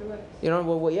wouldn't take your risk. You know,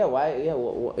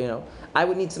 well, I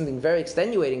would need something very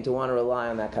extenuating to want to rely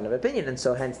on that kind of opinion, and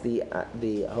so hence the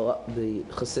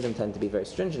Hasidim tend to be very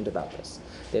stringent about this.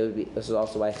 This is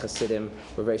also why Hasidim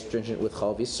were very stringent with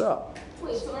Chol Yisrael.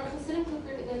 Wait, so are Hasidim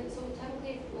considered then? So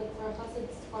technically, like for a Hasid,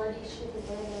 Sephardi shit is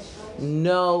better than Ashkenazi?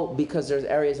 No, because there's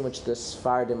areas in which the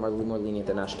Sephardim are more lenient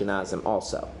than Ashkenazim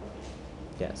also.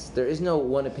 Yes, there is no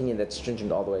one opinion that's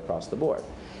stringent all the way across the board.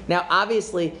 Now,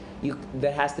 obviously,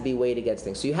 there has to be weight against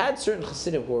things. So you had certain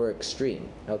Hasidim who were extreme.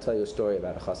 I'll tell you a story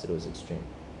about a Hasid who was extreme.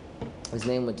 His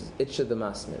name was Itcha the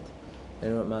Masmid. You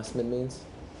know what Masmid means?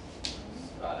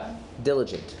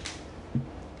 Diligent.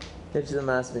 Itcha the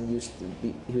Masmid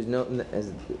he was known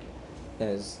as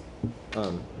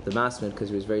the Masmid because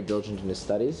he was very diligent in his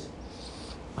studies.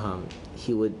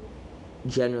 He would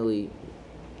generally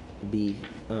be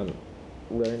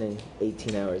learning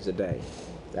 18 hours a day,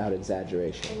 without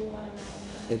exaggeration.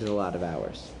 He did a lot of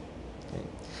hours. Okay.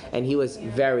 And he was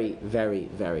very, very,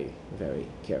 very, very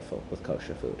careful with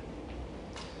kosher food.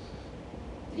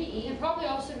 Did he eat? And probably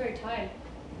also very tired.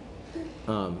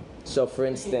 So for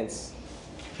instance,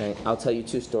 okay, I'll tell you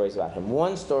 2 stories about him.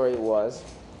 One story was,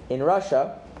 in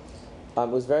Russia, it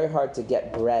was very hard to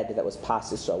get bread that was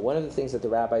pas Yisrael. One of the things that the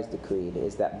rabbis decreed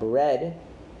is that bread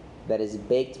that is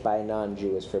baked by a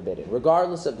non-Jew is forbidden,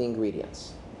 regardless of the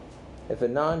ingredients. If a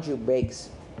non-Jew bakes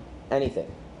anything,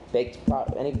 any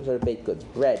sort of baked goods,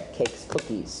 bread, cakes,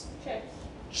 cookies,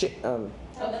 Chips. That's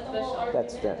the whole argument.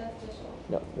 That's bread. That's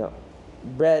official. No.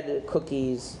 Bread,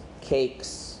 cookies,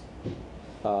 cakes,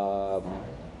 sourdoughs,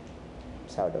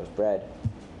 bread,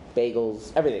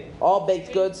 bagels, everything. All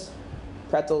baked goods,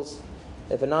 pretzels.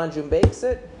 If a non-Jew bakes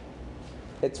it,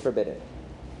 it's forbidden.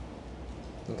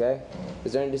 Okay?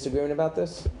 Is there any disagreement about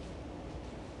this?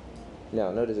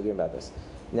 No disagreement about this.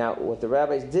 Now, what the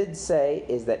rabbis did say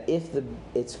is that if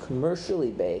it's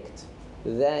commercially baked,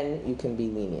 then you can be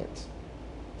lenient.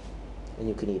 And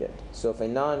you can eat it. So if a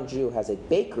non-Jew has a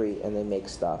bakery and they make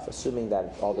stuff, assuming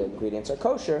that all the ingredients are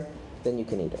kosher, then you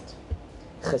can eat it.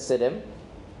 Chasidim,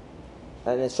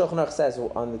 and the Shulchan Aruch says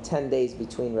on the 10 days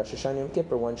between Rosh Hashanah and Yom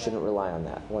Kippur, one shouldn't rely on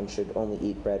that. One should only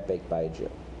eat bread baked by a Jew.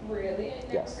 Really? I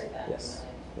never heard that. Yes.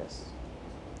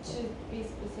 Should be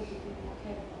specifically more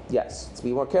careful. Yes, to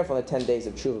be more careful in the 10 days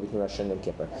of tshuva between Rosh Hashanah and Yom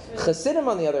Kippur. Chasidim,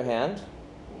 on the other hand,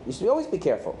 you should always be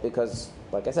careful because,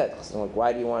 like I said,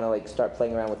 why do you want to start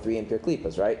playing around with 3 impure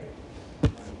klipas, right?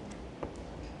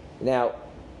 Now,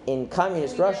 in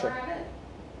communist Russia,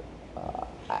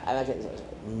 I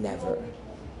never.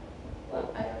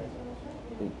 Well,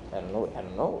 I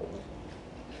don't know.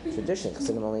 Tradition,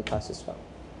 Chasidim only passes well.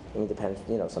 I mean, it depends.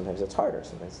 Sometimes it's harder,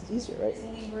 sometimes it's easier, right?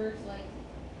 Any words like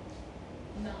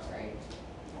not right?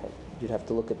 You'd have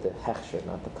to look at the hechsher,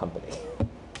 not the company.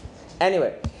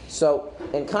 Anyway, so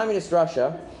in communist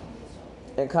Russia,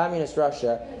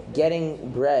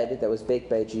 getting bread that was baked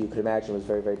by a Jew, you could imagine, was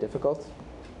very, very difficult.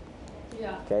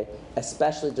 Yeah. Okay,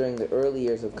 especially during the early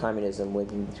years of communism,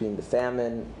 between the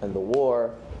famine and the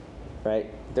war, right?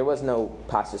 There was no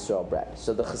pas Yisrael bread,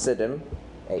 so the Hasidim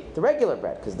ate the regular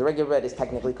bread because the regular bread is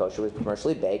technically kosher, was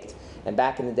commercially baked, and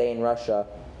back in the day in Russia,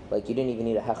 you didn't even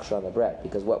need a hechsher on the bread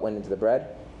because what went into the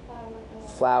bread?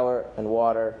 Flour and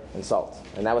water and salt,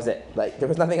 and that was it. There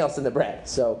was nothing else in the bread,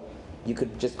 so you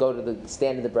could just go to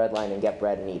stand in the bread line and get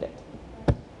bread and eat it.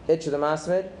 Itcha the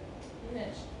Masmid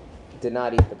did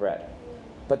not eat the bread,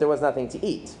 but there was nothing to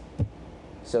eat,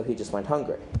 so he just went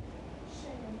hungry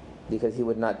because he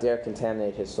would not dare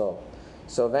contaminate his soul.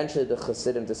 So eventually, the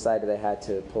Hasidim decided they had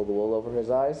to pull the wool over his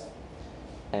eyes,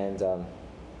 and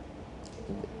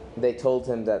they told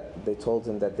him that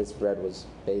this bread was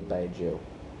made by a Jew,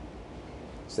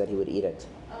 so that he would eat it.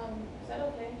 Is that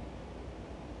okay?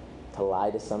 To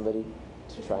lie to somebody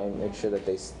to try and make sure that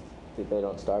they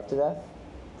don't starve to death?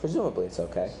 Presumably, it's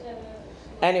okay.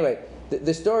 Anyway,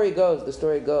 the story goes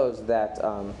that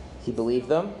he believed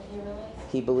them.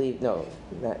 He believed them.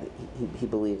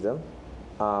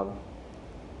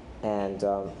 And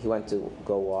he went to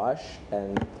go wash,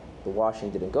 and the washing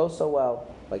didn't go so well.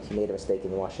 He made a mistake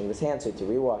in washing his hands, so he had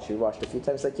to rewash. He washed a few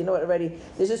times. You know what, already,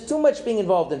 there's just too much being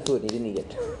involved in food, and he didn't eat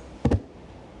it.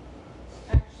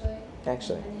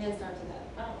 Actually. And he starved to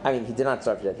death. I mean, he did not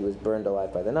starve to death. He was burned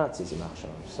alive by the Nazis,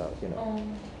 so,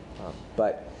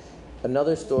 But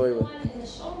another story...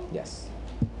 Yes.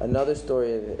 Another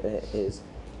story is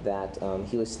that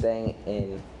he was staying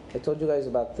in. I told you guys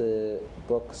about the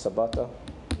book Sabata.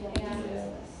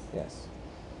 Yes.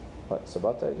 What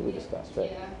Sabata? We discussed,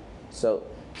 right? Yeah. So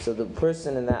the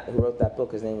person in that who wrote that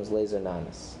book, his name was Lazer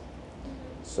Nanas.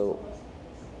 So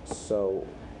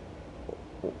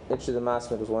Itcher the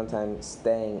Masmid was one time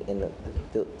staying in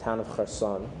the town of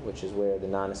Kherson, which is where the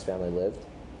Nanas family lived,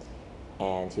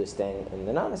 and he was staying in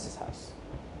the Nanas' house.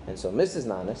 And so Mrs.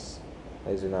 Nanas,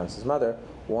 Lazer Nanas' mother,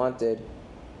 wanted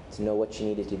to know what she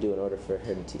needed to do in order for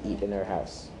him to eat in her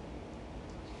house.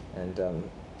 And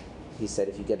he said,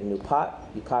 if you get a new pot,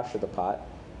 you kosher the pot.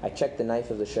 I check the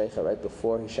knife of the sheikha right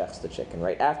before he shechs the chicken,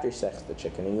 right after he shechs the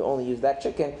chicken, and you only use that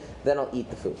chicken, then I'll eat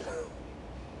the food.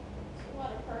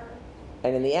 What a perv.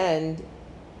 And in the end,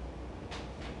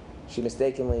 she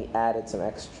mistakenly added some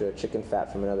extra chicken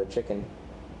fat from another chicken,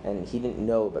 and he didn't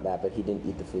know about that, but he didn't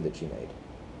eat the food that she made.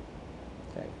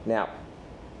 Okay. Now,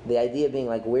 the idea being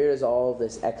like, where is all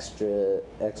this extra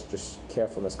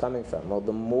carefulness coming from? Well,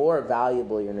 the more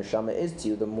valuable your neshama is to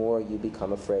you, the more you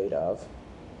become afraid of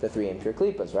the 3 impure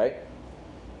klipas, right?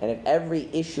 And if every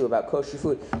issue about kosher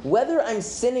food, whether I'm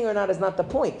sinning or not is not the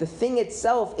point. The thing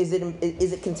itself, is it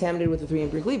contaminated with the 3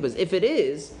 impure klipas? If it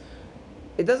is,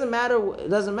 it doesn't matter. It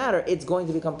doesn't matter. It's going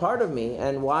to become part of me.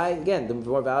 And why? Again, the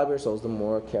more valuable your souls, the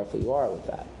more careful you are with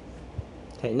that.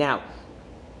 Okay. Now,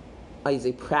 as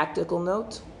a practical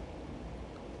note,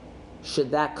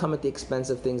 should that come at the expense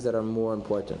of things that are more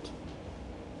important?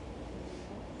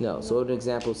 No. So, what would an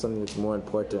example of something that's more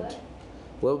important?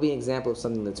 What would be an example of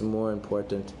something that's more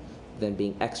important than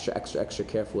being extra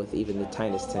careful with even the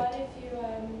tiniest tint? What if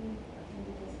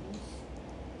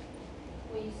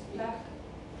you back?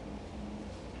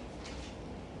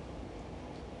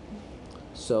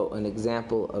 So an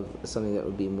example of something that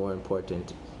would be more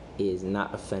important is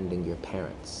not offending your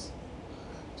parents.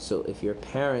 So if your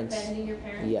parents... Offending your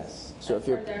parents? Yes. So That's if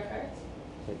your part of their parents?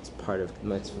 it's part of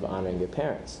mitzvah of honoring your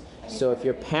parents. So if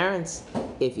your parents,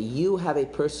 if you have a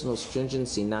personal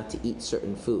stringency not to eat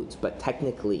certain foods, but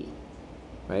technically,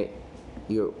 right,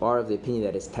 you are of the opinion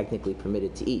that it's technically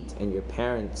permitted to eat, and your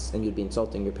parents, and you'd be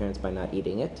insulting your parents by not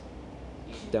eating it,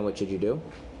 then what should you do?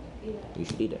 Eat it. You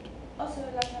should eat it. Also,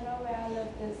 like I know where I live,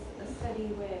 there's a study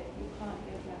where you can't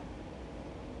give like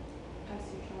pass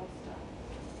your child stuff.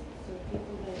 So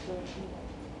people that don't eat it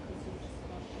because you just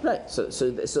can't. Right.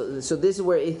 So this is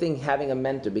where I think having a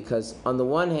mentor, because on the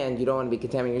one hand you don't want to be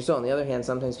contaminating your soul. On the other hand,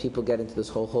 sometimes people get into this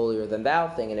whole holier than thou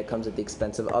thing, and it comes at the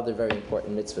expense of other very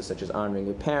important mitzvahs such as honoring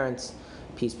your parents,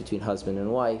 peace between husband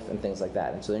and wife, and things like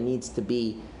that. And so there needs to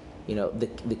be,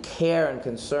 the care and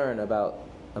concern about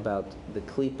the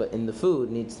klipa in the food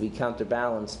needs to be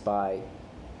counterbalanced by,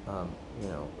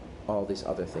 all these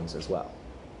other things as well.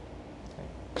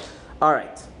 Okay. All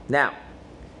right. Now,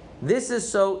 this is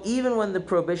so even when the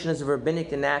prohibition is a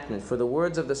rabbinic enactment, for the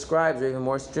words of the scribes are even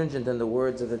more stringent than the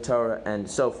words of the Torah, and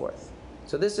so forth.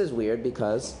 So this is weird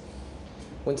because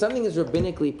when something is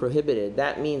rabbinically prohibited,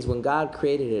 that means when God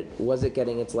created it, was it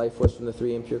getting its life force from the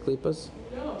 3 impure klipas?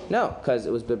 No, because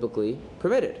it was biblically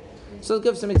permitted. So let's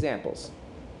give some examples.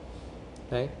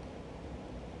 Okay?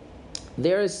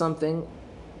 There is something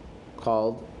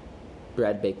called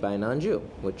bread baked by a non-Jew,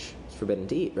 which is forbidden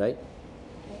to eat, right?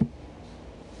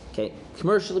 Okay,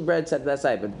 commercially bread set to that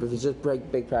side, but if it's just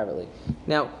baked privately.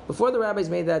 Now, before the rabbis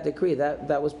made that decree,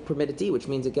 that was permitted to eat, which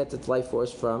means it gets its life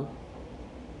force from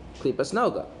klipas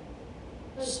noga.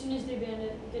 But as soon as they ban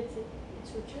it, it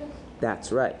switches.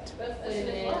 That's right.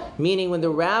 What? Meaning when the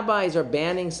rabbis are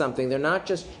banning something, they're not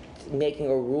just making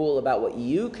a rule about what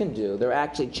you can do, they're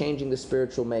actually changing the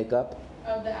spiritual makeup.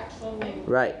 Of the actual thing.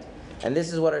 Right. And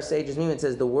this is what our sages mean. It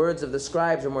says the words of the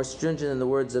scribes are more stringent than the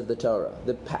words of the Torah.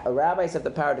 The rabbis have the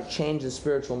power to change the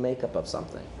spiritual makeup of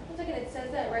something. One second, it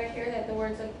says that right here that the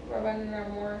words of Rabbanan are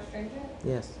more stringent.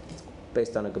 Yes. It's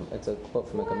based on it's a quote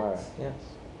from a Gemara. Yes.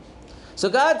 So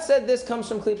God said this comes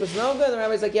from klipas noga, and the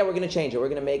rabbi's like, yeah, we're going to change it. We're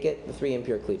going to make it the 3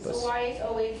 impure klipas. So why is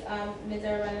always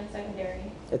Mitzvah secondary?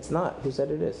 It's not. Who said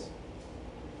it is?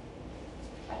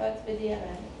 I thought it's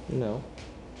B'diavad. No.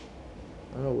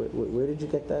 I don't know. Where did you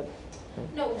get that?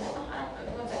 No,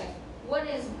 one second. What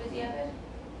is B'diavad?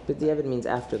 B'diavad means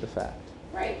after the fact.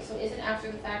 Right, so isn't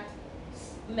after the fact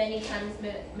many times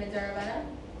Mitzvah?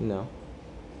 No.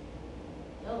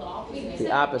 No, the opposite.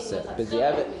 The opposite.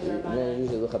 B'diavad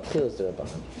usually look up chilas to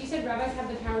Rabbanan. You said rabbis have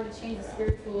the power to change the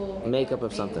spiritual Makeup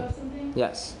of something.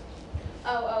 Yes.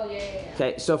 Oh, yeah.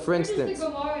 Okay, so for Where instance, does the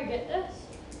Gemara get this?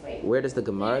 Wait. where does the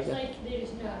Gemara It's get? like they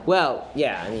just know. Well,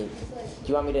 yeah, I mean, do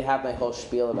you want me to have my whole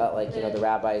spiel about the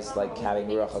rabbis having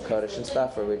Ruach HaKodesh and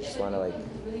stuff, or we just want to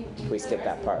can we skip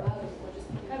that part?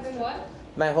 Having what?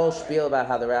 my whole spiel about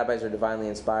how the rabbis are divinely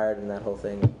inspired and that whole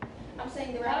thing. I'm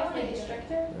saying the I rabbis don't make wanna it do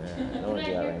stricter. I don't want to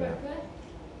do that right now.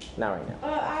 Not right now. Oh,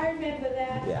 I remember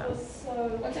that. Yeah. It was so.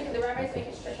 One second, the rabbis make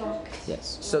it stricter.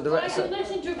 Yes. So the I rest. should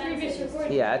listen to a previous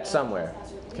recording. Yeah, it's somewhere.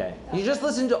 Okay. You just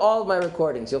listen to all of my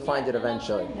recordings. You'll find it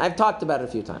eventually. I've talked about it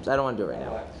a few times. I don't want to do it right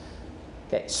now.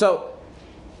 Okay. So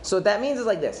what that means is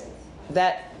like this: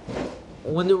 that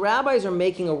when the rabbis are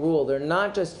making a rule, they're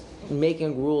not just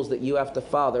making rules that you have to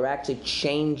follow. They're actually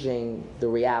changing the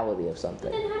reality of But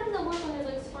something. then how does that work when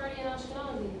there's like Sephardi and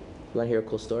Ashkenazi? You want to hear a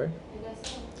cool story? I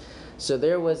guess so. So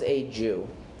there was a Jew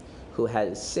who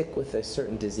had sick with a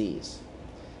certain disease.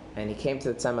 And he came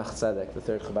to the Tzemach Tzedek, the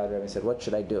third Chabad Rebbe, and said, what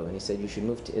should I do? And he said, you should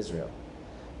move to Israel.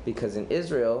 Because in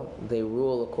Israel, they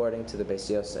rule according to the Beis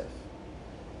Yosef.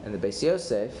 And the Beis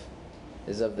Yosef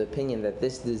is of the opinion that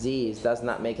this disease does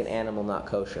not make an animal not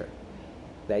kosher.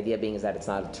 The idea being is that it's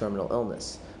not a terminal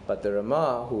illness. But the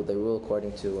Ramah, who they rule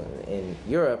according to in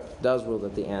Europe, does rule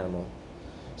that the animal.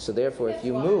 So therefore, if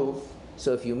you move,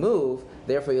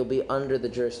 therefore you'll be under the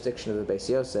jurisdiction of the Beis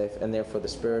Yosef, and therefore the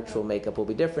spiritual makeup will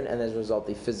be different, and as a result,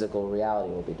 the physical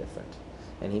reality will be different.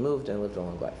 And he moved and lived a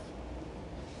long life.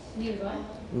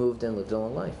 Moved and lived a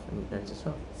long life in Eretz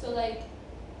Yisrael. So like,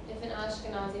 if an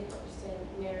Ashkenazi person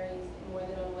marries more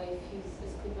than one wife, he's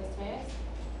klipas tayas?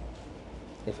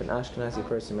 If an Ashkenazi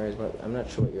person marries more, I'm not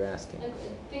sure what you're asking. Like,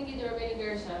 thinking the Rabbi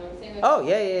Gershon, I'm saying like. Oh,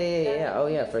 yeah. Oh,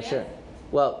 yeah, for sure.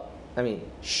 Well, I mean,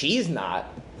 she's not,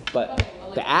 but Okay, well,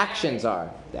 like, the actions are.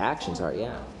 The actions are,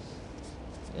 yeah.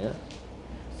 Yeah.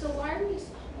 So why are we?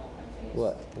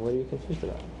 What? What are you confused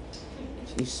about?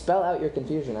 You spell out your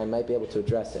confusion, I might be able to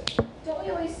address it. Don't we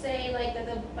always say like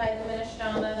that by the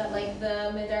Minashtana that like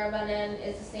the Midarbanan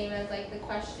is the same as like the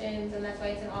questions, and that's why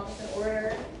it's in opposite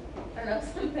order? I don't know,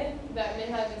 something. That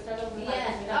minhag is started with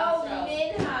Yeah. Oh,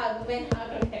 minhag.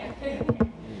 Okay.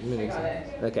 I got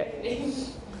it. Okay.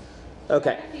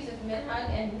 Okay. I'm confused with minhag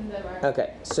and the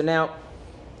Okay. So now,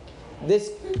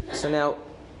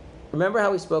 remember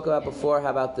how we spoke about before, how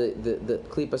about the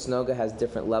Klipas Noga has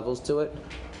different levels to it?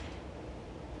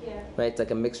 Yeah. Right? It's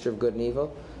like a mixture of good and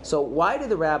evil. So why do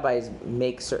the rabbis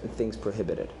make certain things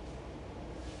prohibited?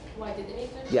 Why did they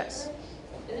make that? Yes.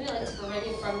 Isn't it like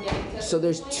preventing from getting to? So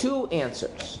there's two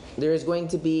answers. There is going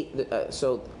to be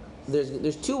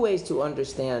there's two ways to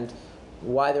understand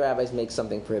why the rabbis make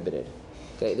something prohibited.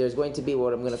 Okay, there's going to be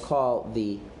what I'm going to call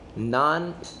the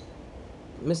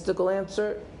non-mystical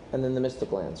answer, and then the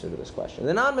mystical answer to this question.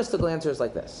 The non-mystical answer is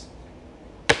like this: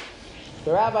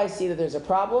 the rabbis see that there's a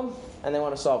problem, and they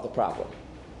want to solve the problem.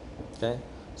 Okay,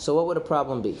 so what would a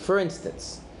problem be? For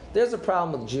instance, there's a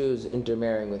problem with Jews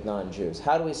intermarrying with non-Jews.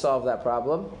 How do we solve that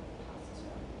problem?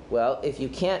 Well, if you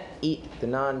can't eat the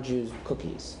non-Jews'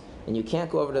 cookies, and you can't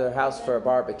go over to their house for a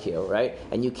barbecue, right?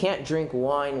 And you can't drink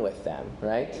wine with them,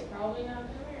 right? Probably not.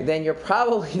 Then you're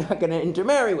probably not going to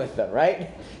intermarry with them, right?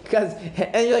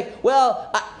 And you're like,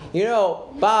 well,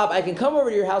 Bob, I can come over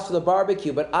to your house for the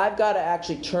barbecue, but I've got to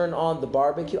actually turn on the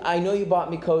barbecue. I know you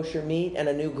bought me kosher meat and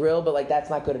a new grill, but that's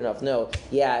not good enough. No,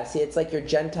 yeah, see, it's like your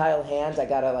Gentile hands. I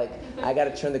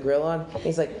gotta turn the grill on. And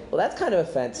he's like, well, that's kind of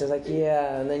offensive. Like,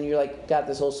 yeah, and then you're got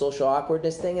this whole social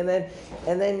awkwardness thing, and then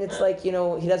it's like, he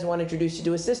doesn't want to introduce you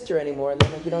to his sister anymore, and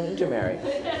then you don't intermarry.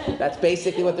 That's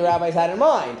basically what the rabbis had in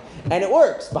mind, and it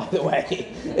works, by the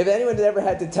way. If anyone had ever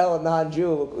had to tell a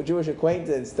non-Jewish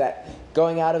acquaintance that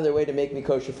going out of their way to make me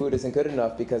kosher food isn't good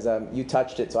enough because you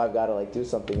touched it, so I've got to do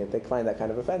something, and they find that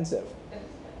kind of offensive.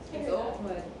 It's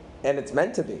awkward. And it's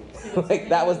meant to be.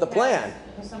 That was the plan.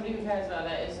 Somebody who cares about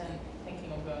that isn't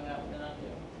thinking of going out with an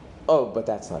non-Jew. Oh, but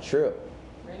that's not true.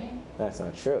 Really? That's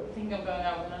not true. Thinking of going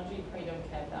out with a non-Jew, you probably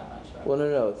don't care that much about. Well,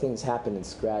 no. Things happen in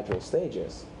gradual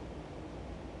stages.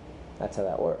 That's how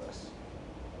that works.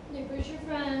 Where's your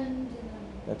friend?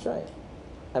 That's right.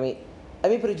 Let me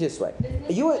put it this way.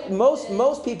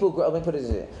 Most people grow. Let me put it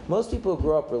this way. Most people who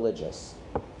grow up religious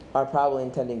are probably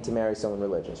intending to marry someone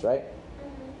religious, right?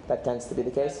 That tends to be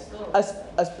the case,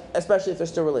 especially if they're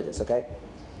still religious. Okay.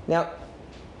 Now,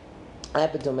 I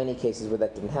have been to many cases where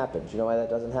that didn't happen. Do you know why that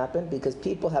doesn't happen? Because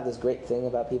people have this great thing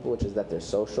about people, which is that they're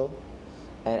social,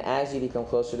 and as you become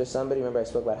closer to somebody, remember I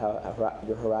spoke about how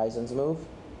your horizons move.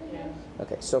 Yeah.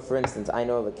 Okay, so for instance, I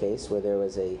know of a case where there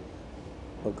was a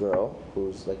girl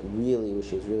who's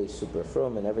she was really super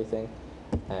frum and everything,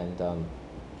 and her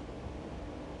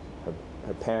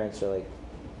parents are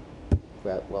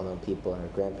well-known people, and her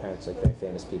grandparents are very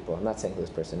famous people. I'm not saying who this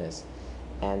person is,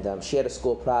 and she had a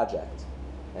school project,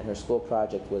 and her school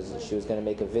project was she was going to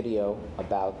make a video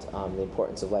about the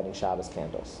importance of lighting Shabbos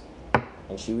candles,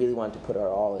 and she really wanted to put her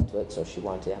all into it, so she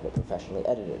wanted to have it professionally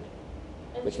edited.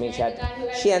 which means married the guy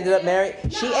who she ended up marrying.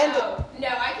 She ended. No,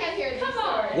 I can't hear this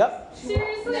story. Yep.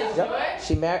 Seriously? No. Yep.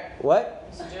 She married. What?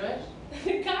 She's Jewish?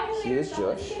 The guy who She was married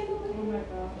Dolly Jewish. Campbell? Oh my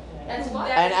god. That's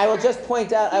what. And I will just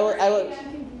point out. I will.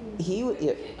 He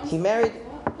married.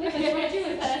 She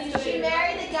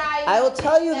married a guy. I will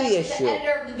tell you the that's issue. The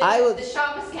editor of the, I will. the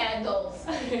Shabbos candles.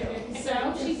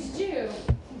 So she's Jew.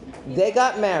 They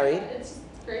got married. It's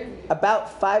crazy.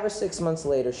 About 5 or 6 months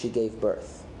later, she gave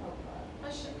birth.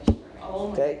 Oh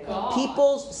my Okay. God.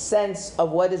 People's sense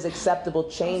of what is acceptable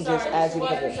changes as you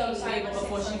become. so stable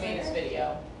before she made this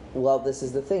video. Well, this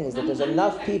is the thing: is that there's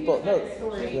enough people. No, She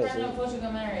was pregnant before she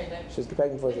got married. she was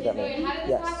pregnant before she got Wait, married. how did this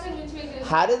Yes. happen? Which makes it-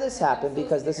 How did this happen?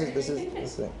 Because this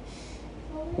is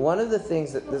one of the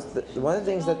things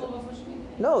that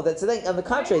no, that's the thing. On the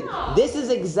contrary, this is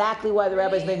exactly why the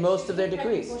rabbis made most of their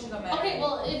decrees. Okay,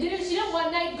 well, didn't she not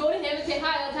one night go to him and say,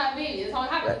 "Hi, let's have a baby"? That's how it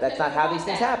happened. Right, that's not how these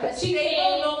things happen. She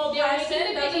came, they were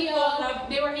making the video,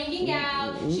 they were hanging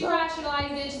out. She No.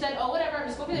 rationalized it. She said, "Oh, whatever, I'm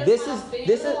just going to their This house,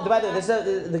 is by the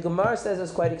way, the Gemara says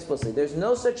this quite explicitly. There's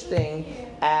no such thing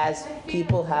as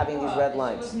people having these red There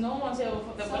lines. was no one that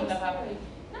wouldn't have happened.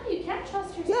 No, you can't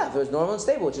trust yourself. Yeah, if it was normal and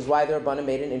stable, which is why the Rabbanan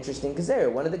made an interesting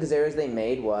gezerah. One of the gezeras they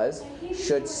made was,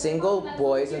 should single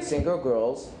boys and single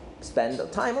girls spend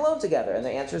time alone together? And the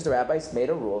answer is the rabbis made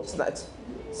a rule. It's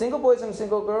single boys and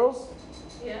single girls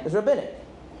Yeah. is rabbinic.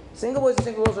 Single boys and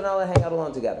single girls are not allowed to hang out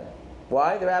alone together.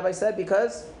 Why? The rabbi said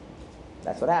because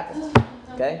that's what happens.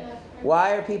 Okay?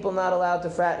 Why are people not allowed to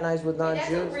fraternize with That's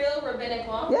a non-Jews? real rabbinic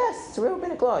law? Yes, it's a real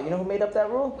rabbinic law. You know who made up that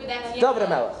rule? Wait, that's David Yechud.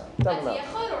 HaMelech. David That's HaMelech.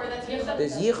 Yechud or that's Yechud?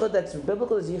 There's yichud that's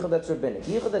biblical, there's yichud that's rabbinic.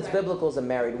 Yichud that's biblical is a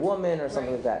married woman or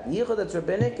something like that. Yichud that's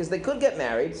rabbinic is they could get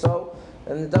married, so,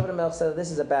 and the David HaMelech said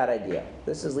this is a bad idea.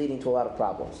 This is leading to a lot of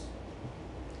problems.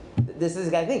 This is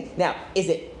the kind of thing. Now, is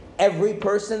it every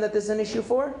person that this is an issue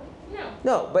for? No.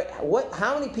 No, but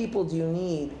how many people do you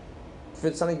need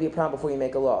for something to be a problem before you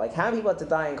make a law? Like, how many people had to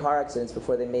die in car accidents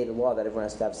before they made a law that everyone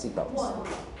has to have seatbelts? One.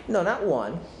 No, not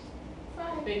one.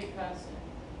 Big person.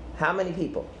 How many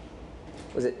people?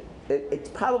 Was it? It's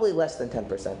probably less than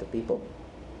 10% of people.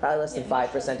 Probably less than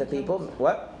 5% of people.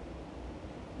 What?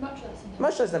 Much less than that.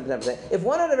 Much less than 10%. If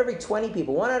 1 out of every 20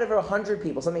 people, 1 out of every 100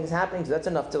 people, something is happening to, that's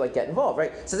enough to like get involved,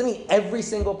 right? So does that mean every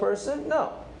single person?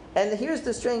 No. And here's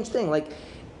the strange thing, like,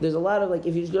 there's a lot of, like,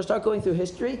 if you just start going through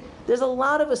history, there's a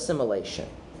lot of assimilation.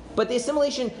 But the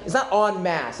assimilation is not en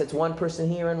masse. It's one person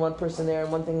here and one person there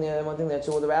and one thing there and one thing there.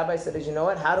 So what the rabbi said is, you know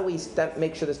what? How do we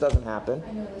make sure this doesn't happen?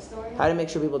 I know the story. How do we make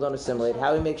sure people don't assimilate?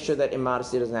 How do we make sure that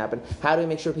immodesty doesn't happen? How do we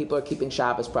make sure people are keeping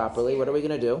Shabbos properly? What are we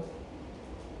going to do?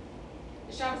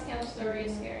 The Shabbos candle story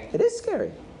is scary. It is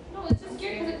scary. No, it's just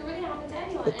scary because it could really happen to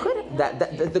anyone. It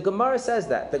could. The Gemara says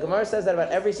that. The Gemara says that about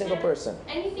every single person.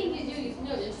 Anything you do, you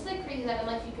know, it's just like crazy that in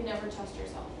life you can never trust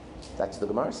yourself. That's what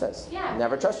the Gemara says. Yeah.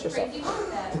 Never trust it's yourself. Crazy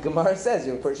concept. The Gemara says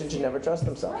your person should never trust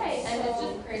himself. Right, and it's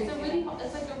just crazy.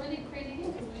 It's like a really crazy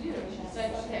thing because we do. It's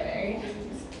like, okay,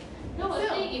 no,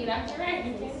 it's fake even after right.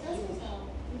 You can't trust yourself.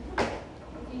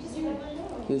 You just never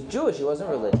know. He was Jewish. He wasn't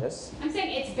religious. I'm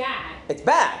saying it's bad. It's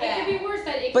bad. It could be worse.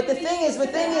 That it But could the be thing is, the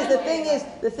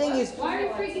thing is. Why are you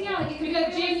freaking out? Like it could be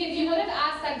Because Jamie, if you would have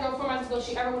asked that girl 4 months ago if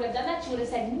she ever would have done that, she would have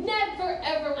said never,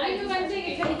 ever. I know what I'm saying.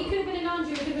 He could have been a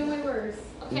non-Jew. It could have been way worse.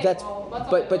 Okay, That's,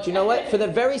 well, but you know what? For the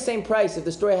very same price, if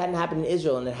the story hadn't happened in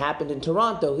Israel and it happened in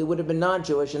Toronto, he would have been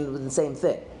non-Jewish and it was the same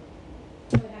thing.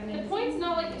 The point's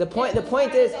not like The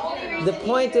point is,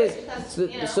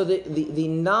 so the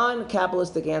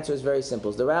non-Kabbalistic answer is very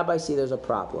simple. The rabbis see there's a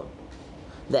problem.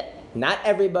 That not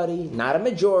everybody, not a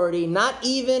majority, not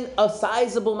even a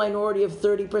sizable minority of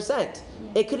 30%.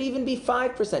 It could even be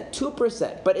 5%,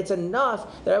 2%, but it's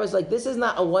enough that I was like, this is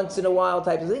not a once in a while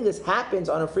type of thing. This happens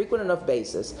on a frequent enough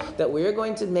basis that we're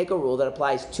going to make a rule that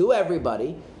applies to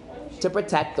everybody to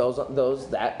protect those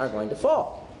that are going to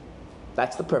fall.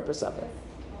 That's the purpose of it.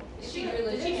 Is she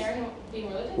religious? Being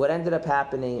religious? What ended up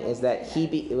happening is that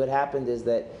what happened is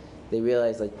that they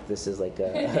realized like this is like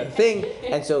a thing,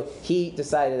 and so he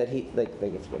decided that he like they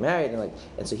get to get married, and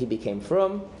so he became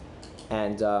frum,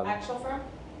 and Actual firm?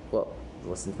 well,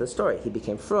 listen to the story. He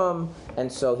became frum, and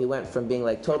so he went from being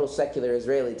like total secular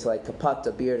Israeli to like kaput,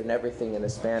 a beard, and everything in a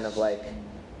span of like,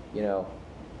 you know,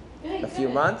 a few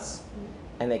months,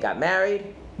 and they got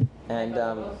married, and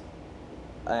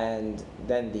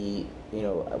then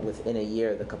within a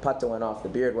year the kaputta went off, the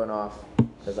beard went off,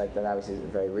 because like that obviously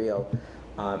isn't very real,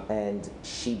 and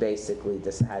she basically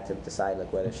just had to decide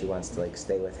like whether she wants to like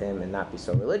stay with him and not be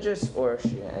so religious, or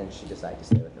she decided to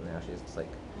stay with him. Now she's just like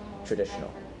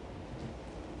traditional.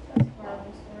 That's a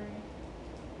horrible story.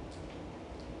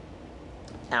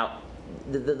 Now,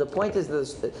 the point is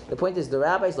the point is the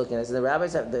rabbis looking at this, and the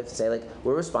rabbis have to say, like,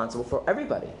 we're responsible for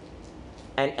everybody.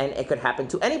 And it could happen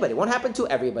to anybody. It won't happen to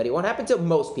everybody. It won't happen to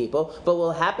most people, but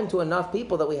will happen to enough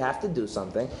people that we have to do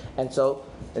something. And so,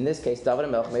 in this case, David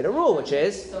and Melch made a rule, which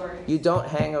is you don't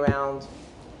hang around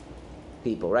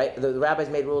people, right? The rabbis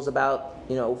made rules about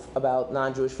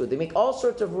non-Jewish food. They make all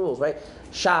sorts of rules, right?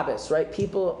 Shabbos, right?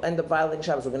 People end up violating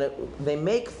Shabbos. They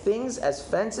make things as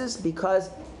fences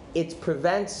because it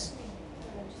prevents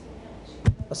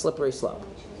a slippery slope.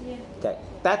 Yeah. Okay,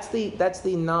 that's the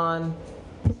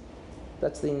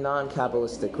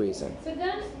non-Kabbalistic reason. So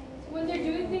then, when they're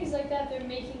doing things like that, they're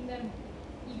making them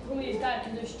equally as bad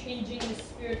because they're just changing the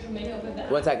spiritual makeup of the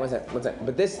One sec.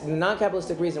 But this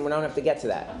non-Kabbalistic reason, we don't have to get to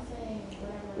that.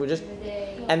 We're just,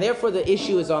 and therefore the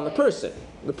issue is on the person.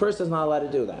 The person is not allowed to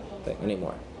do that thing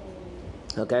anymore.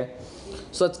 Okay,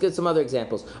 so let's get some other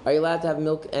examples. Are you allowed to have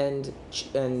milk and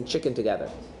chicken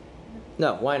together?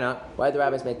 No. Why not? Why did the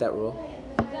rabbis make that rule?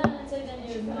 Then it's like then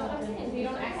you have milk. We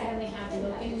don't accidentally have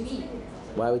milk and meat.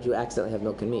 Why would you accidentally have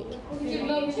milk and meat? You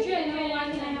milk chicken,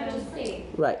 why can I have a steak?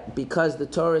 Right, because the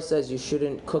Torah says you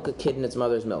shouldn't cook a kid in its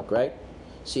mother's milk, right?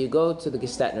 So you go to the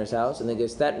Gestetner's house, and the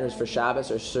Gestetners for Shabbos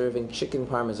are serving chicken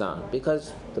parmesan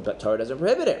because the Torah doesn't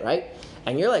prohibit it, right?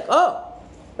 And you're like, oh,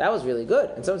 that was really good.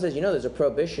 And someone says, there's a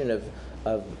prohibition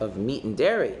of meat and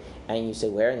dairy. And you say,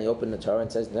 where? And you open the Torah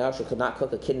and says, no, she could not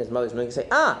cook a kid in his mother's milk. You say,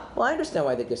 well, I understand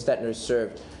why the Gestetners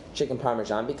served chicken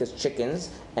parmesan, because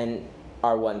chickens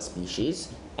are one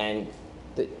species, and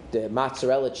the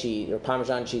mozzarella cheese or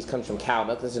Parmesan cheese comes from cow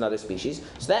milk. That's another species.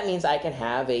 So that means I can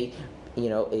have a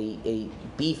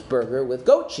beef burger with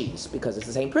goat cheese because it's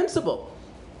the same principle.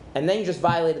 And then you just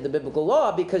violated the biblical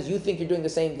law because you think you're doing the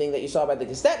same thing that you saw by the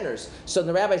Gestetners. So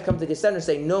the rabbis come to the Gestetners and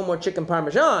say, no more chicken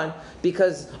parmesan,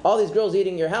 because all these girls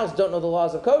eating in your house don't know the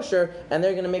laws of kosher, and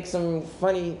they're going to make some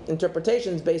funny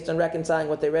interpretations based on reconciling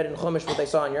what they read in Chumash, what they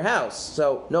saw in your house.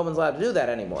 So no one's allowed to do that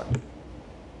anymore.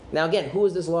 Now again, who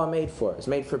is this law made for? It's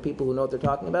made for people who know what they're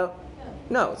talking about?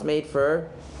 No, it's made for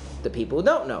the people who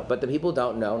don't know. But the people who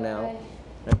don't know now.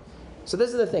 Right? So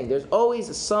this is the thing. There's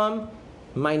always some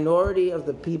minority of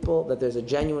the people that there's a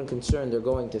genuine concern they're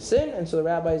going to sin, and so the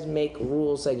rabbis make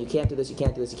rules saying you can't do this, you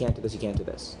can't do this, you can't do this, you can't do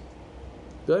this.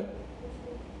 Good?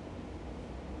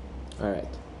 All right.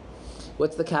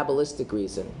 What's the Kabbalistic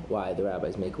reason why the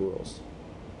rabbis make rules?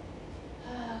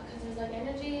 Because there's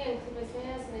energy and klipas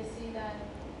and they see that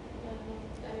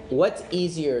energy. What's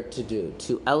easier to do?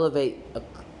 To elevate a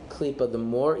klipa, the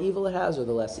more evil it has or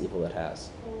the less evil it has?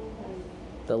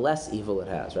 The less evil it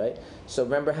has, right? So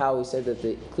remember how we said that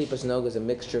the klipas noga is a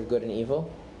mixture of good and evil?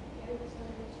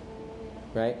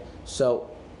 Right? So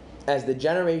as the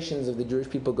generations of the Jewish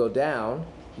people go down,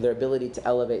 their ability to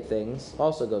elevate things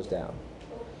also goes down.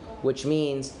 Which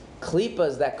means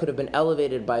klipas that could have been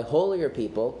elevated by holier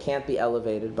people can't be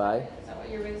elevated by... Is that what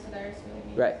your race really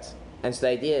means? Right. And so the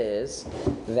idea is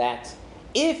that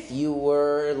if you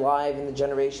were alive in the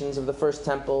generations of the first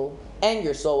temple and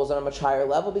your soul was on a much higher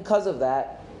level because of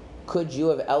that, could you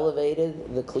have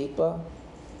elevated the klipa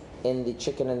in the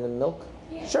chicken and the milk?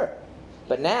 Yeah. Sure.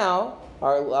 But now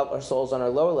our soul's on our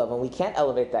lower level and we can't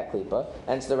elevate that klipa.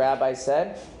 And so the rabbi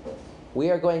said,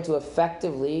 we are going to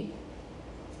effectively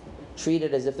treat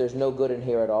it as if there's no good in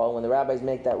here at all. When the rabbis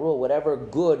make that rule, whatever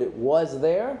good was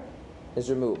there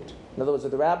is removed. In other words,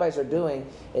 what the rabbis are doing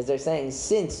is they're saying,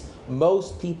 since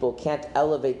most people can't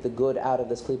elevate the good out of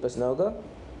this klipas noga,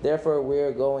 therefore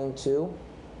we're going to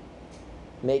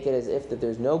make it as if that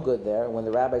there's no good there. When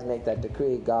the rabbis make that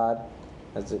decree, God,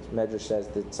 as the Medrash says,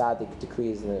 the tzaddik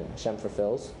decrees and the Hashem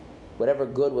fulfills. Whatever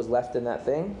good was left in that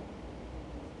thing,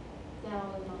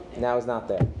 now is not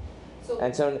there.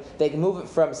 And so they can move it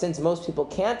from, since most people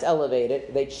can't elevate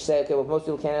it, they say, okay, well, if most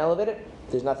people can't elevate it,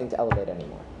 there's nothing to elevate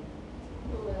anymore.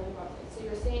 So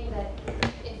you're saying that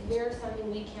if there's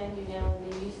something we can do now than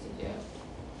they used to do.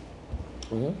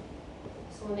 Mm-hmm.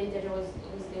 So when they did it was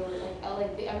they were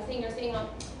I'm saying you're saying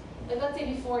let's say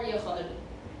before Yichud,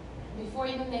 before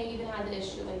even they even had the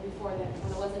issue, like before that,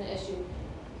 when it wasn't an issue,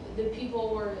 the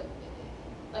people were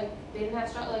like they didn't have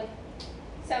strong like.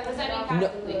 So what does that mean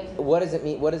practically? No, what does it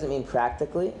mean? What does it mean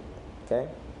practically? Okay.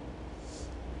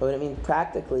 What it means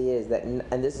practically is that,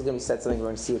 and this is going to be said something we're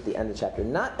going to see at the end of the chapter.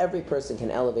 Not every person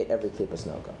can elevate every klipas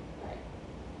noga.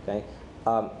 Right. Okay.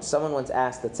 Someone once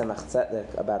asked the Tzemach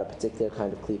Tzedek about a particular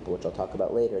kind of klipa, which I'll talk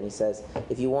about later, and he says,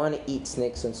 if you want to eat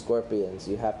snakes and scorpions,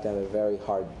 you have to have a very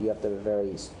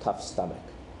tough stomach.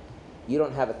 You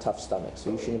don't have a tough stomach, so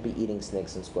you shouldn't be eating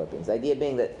snakes and scorpions. The idea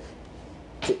being that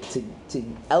to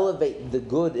elevate the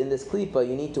good in this klipa,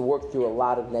 you need to work through a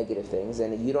lot of negative things,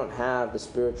 and you don't have the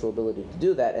spiritual ability to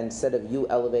do that. Instead of you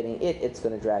elevating it, it's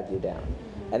going to drag you down,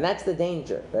 and that's the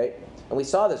danger, right? And we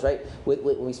saw this, right?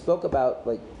 When we spoke about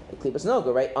like klipas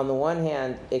noga, right? On the one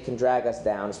hand, it can drag us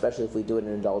down, especially if we do it in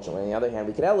an indulgent way. On the other hand,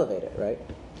 we could elevate it, right?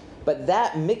 But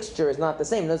that mixture is not the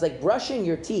same. It's like brushing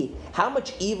your teeth. How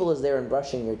much evil is there in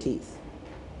brushing your teeth?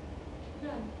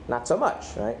 Not so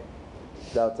much, right?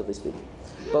 Relatively speaking.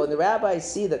 But when the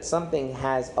rabbis see that something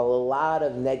has a lot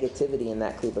of negativity in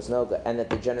that klipas noga, and that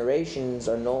the generations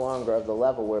are no longer of the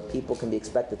level where people can be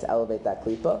expected to elevate that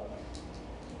klipa,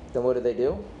 then what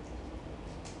do?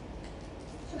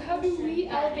 So how do we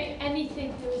elevate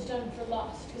anything that was done for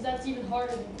lust? Because that's even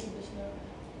harder than previous no.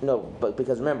 No, but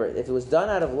because remember, if it was done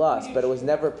out of lust, but it was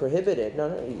never prohibited,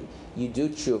 you do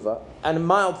tshuva, and a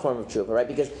mild form of tshuva, right?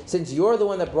 Because since you're the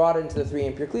one that brought it into the 3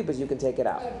 impure klipas, you can take it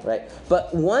out, right?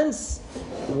 But once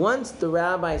the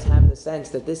rabbis have the sense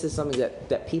that this is something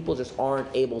that people just aren't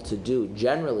able to do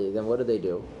generally, then what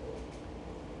do?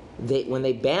 When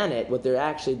they ban it, what they're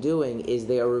actually doing is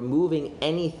they are removing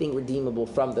anything redeemable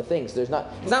from the thing. So it's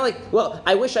not like, well,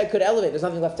 I wish I could elevate. There's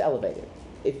nothing left to elevate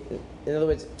it. In other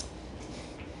words,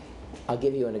 I'll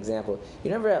give you an example. You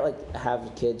never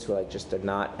have kids who they're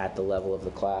not at the level of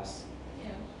the class,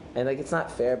 and it's not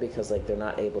fair because they're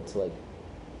not able to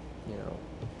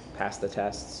pass the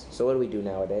tests. So what do we do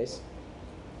nowadays?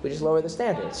 We just lower the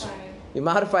standards. We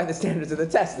modify the standards of the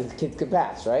test that the kids can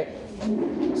pass, right?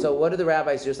 So what do the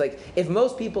rabbis do? It's if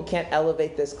most people can't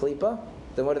elevate this klipa,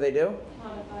 then what do?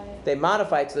 Modify it. They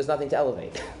modify it so there's nothing to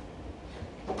elevate.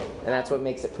 And that's what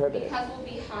makes it prohibitive. Because we'll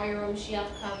be higher when Mashiach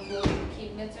comes, we'll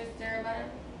keep mitzvahs derabanan.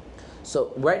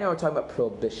 So right now we're talking about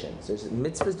prohibitions. There's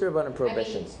mitzvahs derabanan and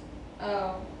prohibitions.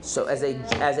 So as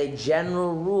a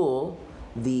general rule,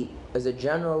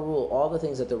 all the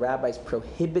things that the rabbis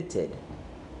prohibited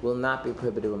will not be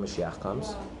prohibited when Mashiach comes.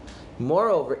 Wow.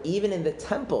 Moreover, even in the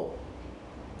temple,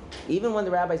 even when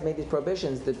the rabbis made these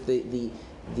prohibitions,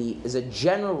 as a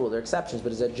general rule, there are exceptions,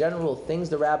 but as a general rule, things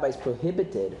the rabbis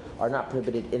prohibited are not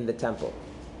prohibited in the temple.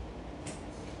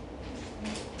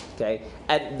 Okay?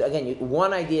 And again,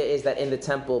 one idea is that in the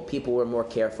temple, people were more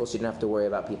careful, so you didn't have to worry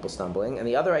about people stumbling. And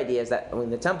the other idea is that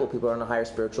in the temple, people are on a higher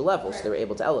spiritual level, so they were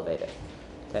able to elevate it.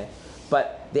 Okay?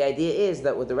 But the idea is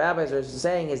that what the rabbis are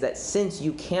saying is that since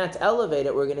you can't elevate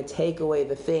it, we're going to take away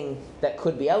the thing that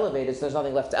could be elevated, so there's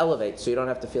nothing left to elevate, so you don't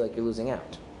have to feel like you're losing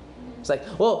out. It's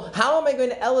well, how am I going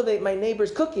to elevate my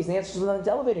neighbor's cookies? And the answer is there's nothing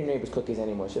to elevate your neighbor's cookies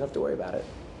anymore, so you don't have to worry about it.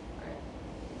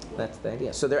 That's the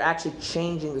idea. So they're actually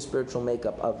changing the spiritual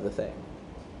makeup of the thing.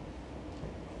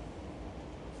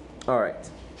 All right.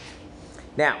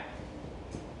 Now,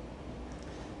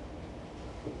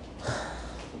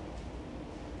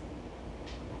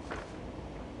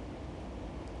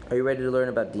 are you ready to learn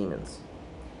about demons?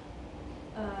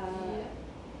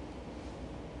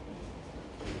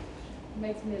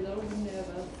 Makes me a little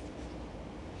nervous.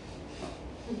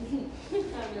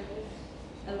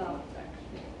 A lot,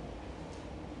 actually.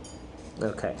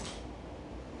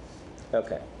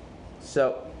 Okay.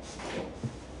 So,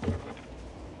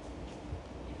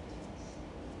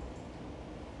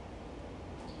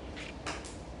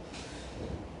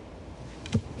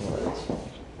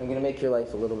 I'm going to make your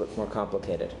life a little bit more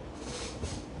complicated.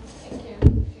 Thank you.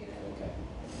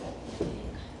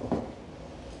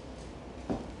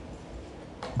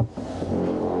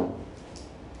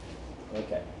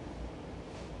 Okay.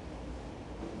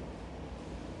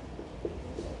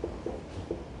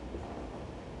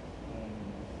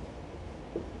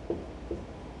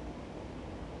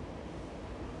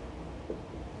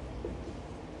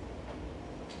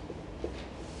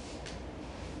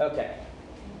 Okay.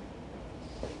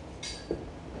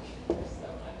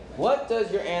 What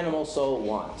does your animal soul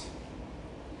want?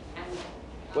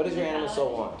 What does your animal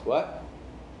soul want? What?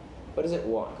 What does it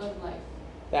want? Good life.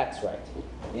 That's right.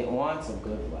 It wants a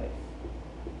good life.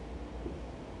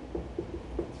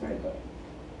 It's very good.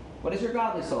 What does your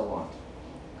godly soul want?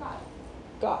 God.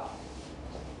 God.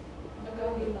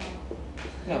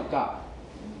 No, God.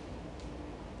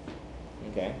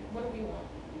 Okay. What do we want?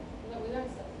 We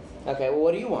learned stuff. Okay, well,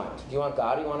 what do you want? Do you want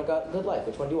God or do you want a good life?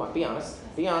 Which one do you want? Be honest.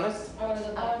 Be honest. I want a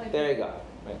good life. There you go.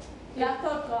 Right. Yeah, I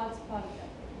thought God's part of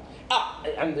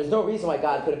it. I mean, there's no reason why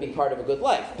God couldn't be part of a good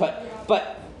life. But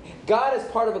God as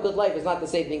part of a good life is not the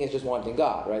same thing as just wanting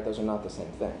God, right? Those are not the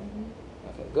same thing.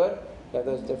 Mm-hmm. Okay, good? You have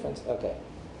those differences? Okay.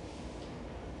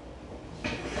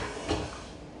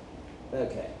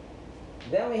 Okay.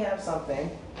 Then we have something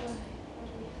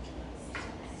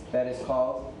that is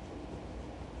called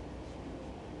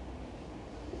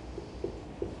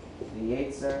the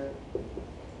Yetzer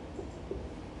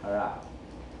Hara.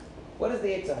 What does the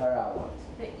Yetzer Hara want?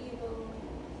 The evil.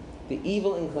 The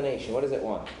evil inclination. What does it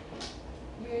want?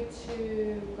 You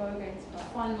to go against God.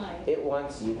 Fun life. It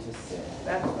wants you to sin.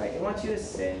 That's right. It wants you to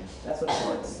sin. That's what it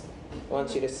wants. It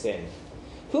wants you to sin.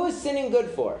 Who is sinning good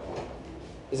for?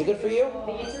 Is it good for you?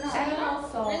 The Yetzer Hara. Animal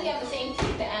soul. Really on the same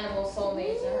team, the animal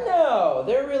soulmates are. No,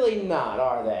 they're really not,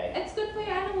 are they? It's good for your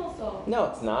animal soul. No,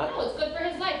 it's not. No, it's good for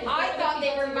his life. It's I good for thought the they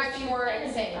people were to much receive more energy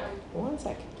insane. from. One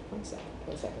second.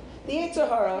 The Yetzer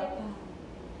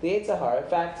Hara, in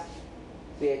fact,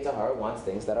 the Yetzer Hara wants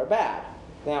things that are bad.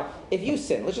 Now, if you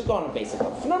sin, let's just go on a basic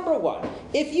level. Number one,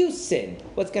 if you sin,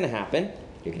 what's going to happen?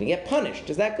 You're going to get punished.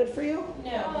 Is that good for you?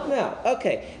 No. No.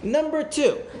 Okay. Number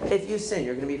two, if you sin,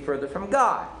 you're going to be further from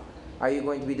God. Are you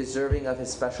going to be deserving of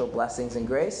His special blessings and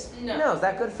grace? No. Is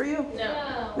that good for you?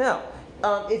 No.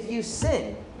 No. If you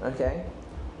sin, okay,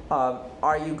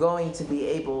 are you going to be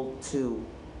able to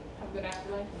Have a good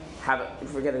afterlife?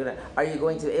 Are you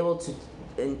going to be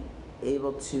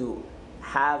able to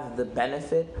have the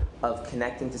benefit of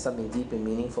connecting to something deep and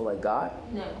meaningful like God?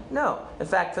 No. No. In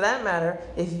fact, for that matter,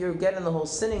 if you get in the whole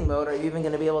sinning mode, are you even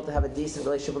going to be able to have a decent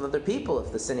relationship with other people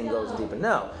if the sinning goes deeper?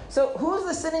 No. So who's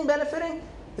the sinning benefiting?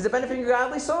 Is it benefiting your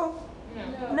godly soul?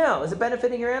 No. No. Is it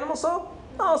benefiting your animal soul?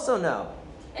 Also no.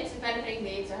 It's benefiting the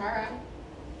Yetzer Hara.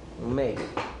 Maybe.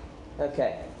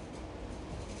 Okay.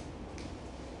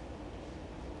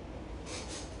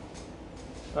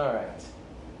 All right.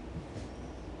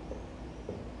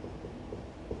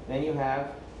 Then you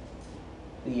have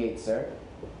the Yetzer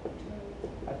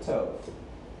Tov.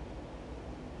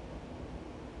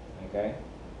 Okay.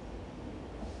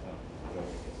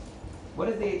 What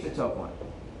does the Yetzer Tov want?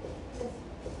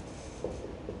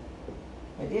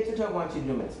 The Yetzer Tov wants you to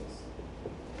do mitzvahs.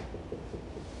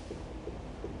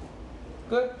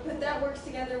 Good. But that works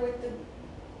together with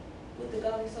the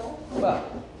godly soul.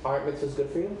 Well, aren't mitzvahs good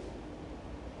for you?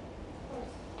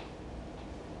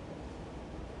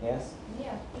 Yes?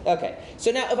 Yeah. Okay, so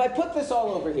now if I put this all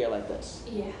over here like this,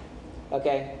 Yeah.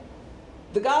 okay,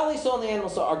 the godly soul and the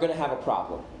animal soul are going to have a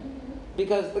problem.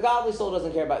 Because the godly soul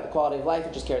doesn't care about the quality of life,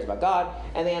 it just cares about God,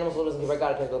 and the animal soul doesn't care about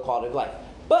God, it cares about the quality of life.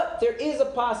 But there is a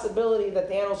possibility that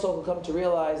the animal soul will come to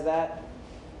realize that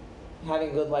having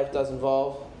a good life does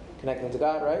involve connecting to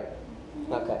God, right?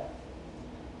 Okay.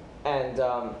 And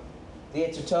the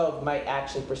Yetzer Tov might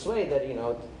actually persuade that,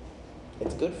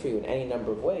 it's good for you in any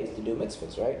number of ways to do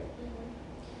mitzvahs, right?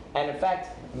 And in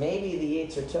fact, maybe the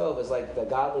Yetzer Tov is like the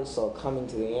godly soul coming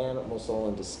to the animal soul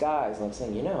in disguise, like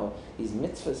saying, these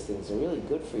mitzvahs things are really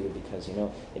good for you because,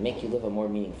 they make you live a more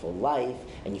meaningful life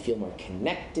and you feel more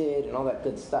connected and all that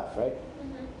good stuff, right?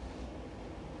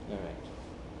 All right.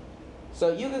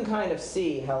 So you can kind of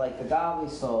see how, like, the godly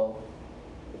soul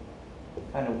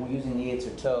kind of using the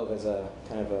Yetzer Tov as a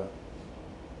kind of a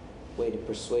way to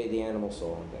persuade the animal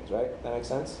soul and things, right? That makes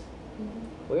sense?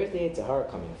 Where's the Yetzer Hara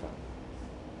coming from?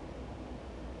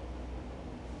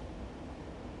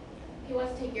 He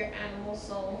wants to take your animal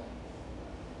soul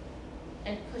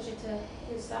and push it to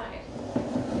his side.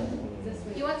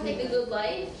 He wants to take a good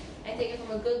life and take it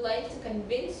from a good life to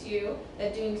convince you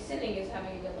that doing sinning is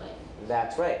having a good life.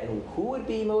 That's right. And who would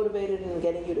be motivated in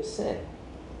getting you to sin?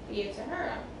 The Yetzer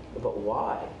Hara. But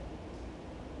why?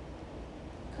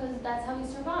 Because that's how he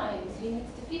survives. He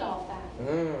needs to feed all of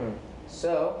that.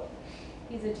 So,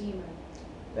 He's a demon.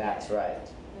 that's right.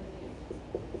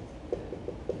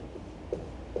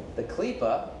 The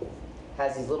Klipa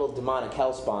has these little demonic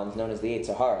hellspawns known as the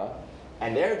Yetzer Hara,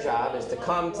 and their job is to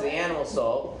come to the animal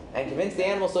soul and convince the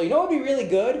animal soul, what would be really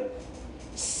good?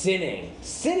 Sinning.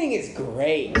 Sinning is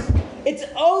great. It's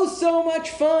oh so much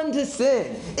fun to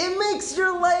sin. It makes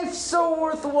your life so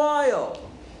worthwhile.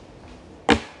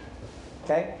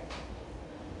 Okay?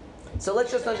 So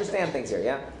let's just understand things here,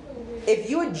 yeah? If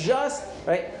you would just,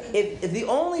 right, if the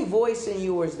only voice in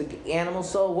you was the animal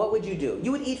soul, what would you do?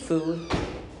 You would eat food,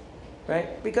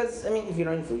 right? Because, if you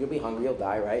don't eat food, you'll be hungry, you'll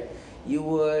die, right? You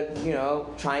would,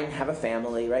 try and have a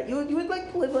family, right? You would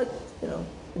like live like,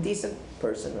 a decent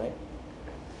person, right?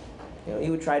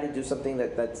 You would try to do something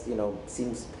that's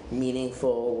seems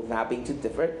meaningful without being too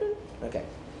different. Okay.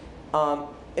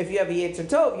 If you have a Yetzer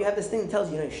Tov, you have this thing that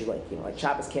tells you, you should like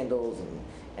Shabbos candles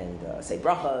and say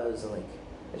brachas and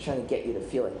it's trying to get you to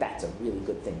feel like that's a really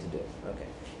good thing to do. Okay.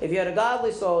 If you had a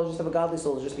godly soul, just have a godly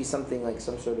soul, just be something like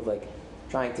some sort of like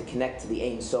trying to connect to the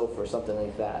Ein Sof or something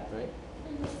like that, right?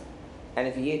 And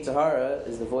if your Yetzer Hara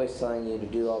is the voice telling you to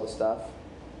do all the stuff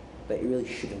that you really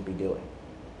shouldn't be doing.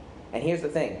 And here's the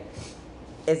thing: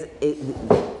 the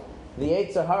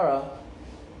Yetzer Hara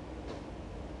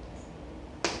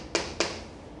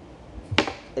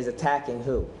is attacking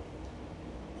who?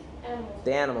 Animal.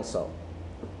 The animal soul.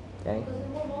 Okay? Because they're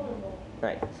more vulnerable.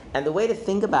 Right. And the way to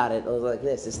think about it is like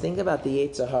this, is think about the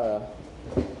Yetzer Hara.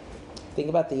 Think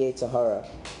about the Yetzer Hara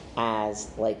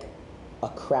as like a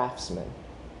craftsman.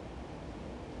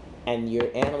 And your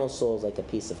animal soul is like a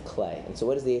piece of clay. And so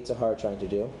what is the Yetzer Hara trying to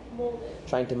do? Mold it.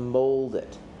 Trying to mold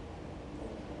it.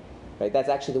 Right? That's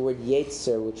actually the word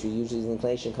Yetzer, which we usually use in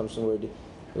inclination, comes from the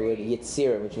word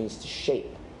Yetzira, which means to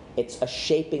shape. It's a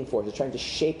shaping force. It's trying to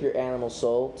shape your animal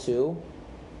soul to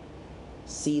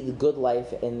see the good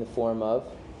life in the form of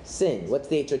sin. What's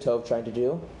the Yetzer Tov trying to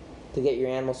do? To get your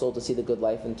animal soul to see the good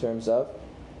life in terms of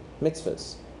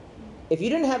mitzvahs. If you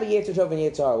didn't have a Yetzer Tov and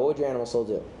Yetzer Hara, what would your animal soul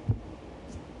do?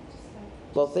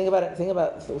 Well, think about it. Think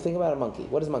about a monkey.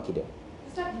 What does a monkey do?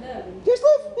 Stop living. You just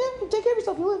live. Yeah, you take care of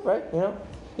yourself. You live, right? You know,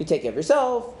 you take care of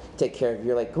yourself. Take care of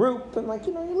your like group, and like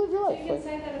you live your life. So you can Like,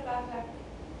 say that about like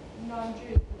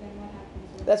non-Jews, but then what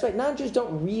happens with that's right. Non-Jews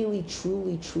don't really,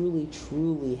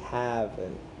 truly have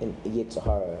an Yetzer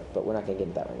Hara, but we're not going to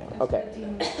get into that right now. Okay. the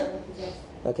demons that are possessed?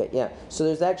 Okay. Yeah. So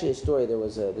there's actually a story. There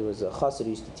was a chassid who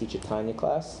used to teach a Tanya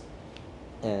class,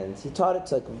 and he taught it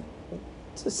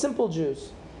to simple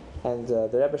Jews. And the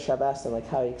Rebbe Shab asked him like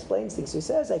how he explains things. So he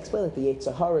says, I explain like the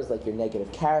Yetzer Hara is like your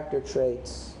negative character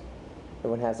traits.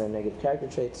 Everyone has their negative character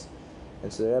traits.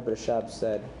 And so the Rebbe Shab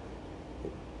said,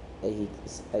 he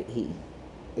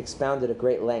expounded at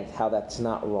great length how that's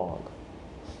not wrong.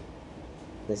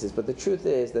 And he says, but the truth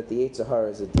is that the Yetzer Hara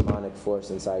is a demonic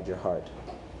force inside your heart.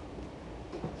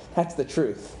 That's the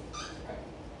truth.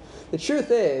 The truth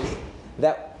is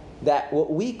that what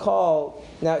we call,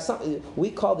 we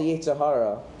call the Yetzer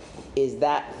Hara is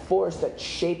that force that's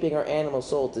shaping our animal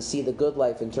soul to see the good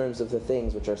life in terms of the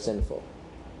things which are sinful.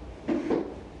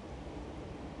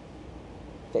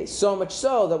 Okay, so much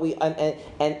so that we and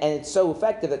it's so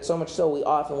effective that so much so we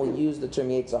often will use the term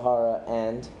Yetzer Hara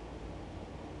and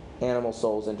animal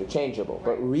souls interchangeable.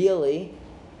 Right. But really,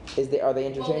 are they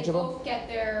interchangeable? Well, they both get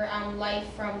their life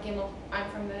from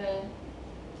from the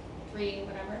three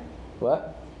whatever.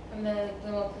 What? From the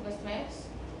little Kubas.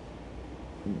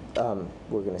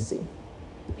 We're gonna see.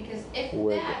 Because if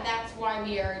that's why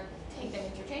we take them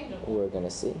interchangeable. We're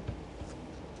gonna see.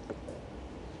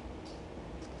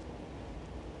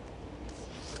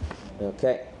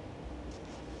 Okay.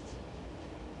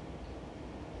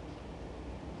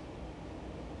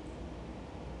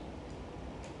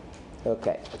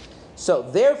 Okay. So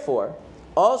therefore,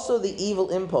 also the evil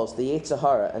impulse, the Yetzer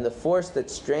Hara, and the force that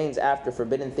strains after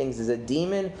forbidden things is a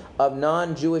demon of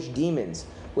non-Jewish demons,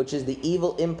 which is the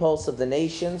evil impulse of the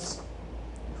nations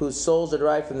whose souls are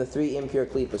derived from the three impure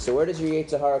klipas. So where does your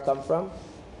Yetzer Hara come from?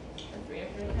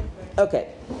 Okay.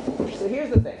 So here's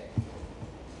the thing.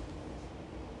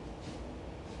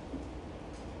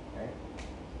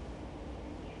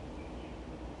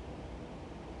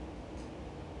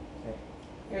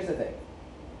 Here's the thing.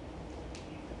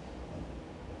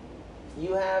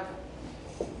 You have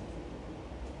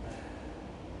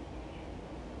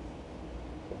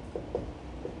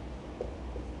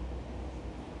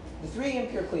the three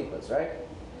impure klipas, right?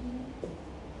 Mm-hmm.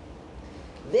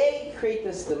 They create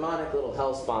this demonic little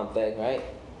hellspawn thing, right?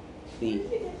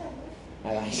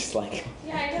 I just like.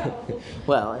 Yeah, I know.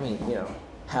 Well, I mean,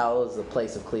 hell is the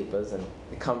place of klipas, and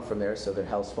they come from there, so they're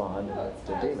hellspawn, and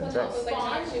they're demons, right? It's like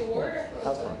an actual word.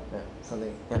 Hellspawn, yeah,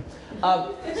 something, yeah.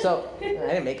 So, I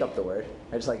didn't make up the word,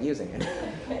 I just like using it.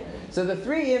 So the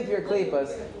three impure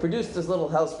klipas produce this little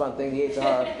hellspawn thing, the Yetzer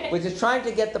Hara, which is trying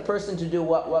to get the person to do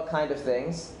what kind of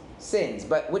things? Sins.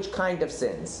 But which kind of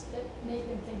sins? Make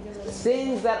them think they're really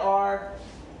Sins that are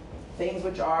things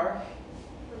which are?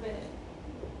 Forbidden.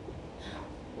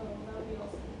 Well, that would be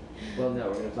awesome. Well, no,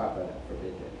 we're going to talk about that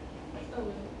forbidden.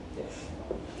 Oh, Yes.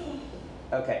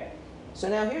 Okay. So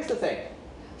now here's the thing.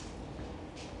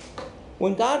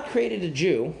 When God created a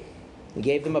Jew, He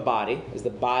gave them a body. Does the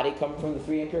body come from the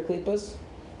three impure klipas?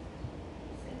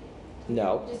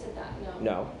 No. Just said that. No.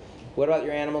 No. What about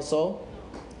your animal soul?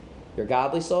 No. Your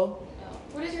godly soul? No.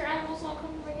 Where does your animal soul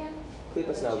come from again?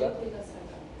 Klipas noga.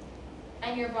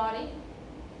 And your body?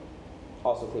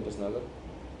 Also klipas noga.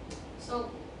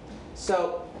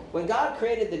 So when God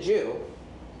created the Jew,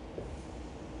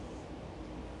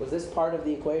 was this part of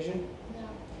the equation?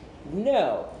 no.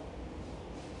 No.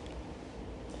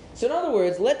 So in other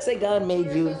words, let's say God made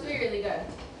We're you. supposed to be really good.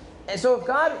 And so if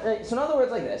God, so in other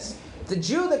words, like this, the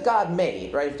Jew that God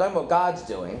made, right? If you're talking about God's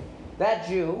doing, that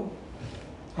Jew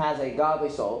has a godly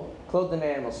soul, clothed in an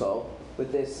animal soul,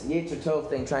 with this Yetzer Tov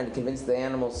thing trying to convince the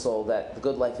animal soul that the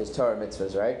good life is Torah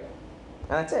mitzvahs, right? And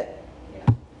that's it.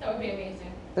 Yeah. That would be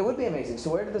amazing. That would be amazing. So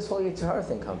where did this whole Yetzer Hara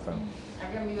thing come from?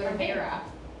 I'm gonna be with Avera.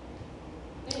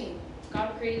 Hey,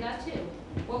 God created that too.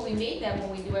 Well, we made them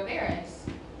when we do Averas.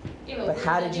 Yeah, But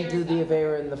how did you do the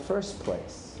Avera in the first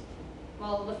place?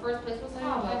 Well, the first place was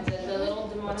Chava, the little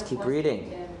demonic Let's keep force reading.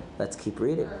 came. Let's keep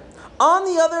reading. On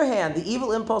the other hand, the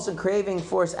evil impulse and craving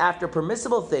force after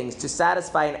permissible things to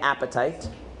satisfy an appetite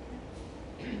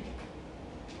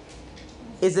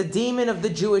is a demon of the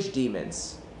Jewish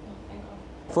demons,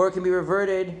 for it can be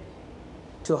reverted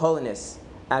to holiness,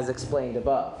 as explained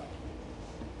above.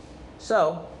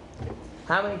 So,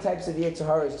 how many types of Yetzer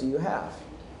Haras do you have?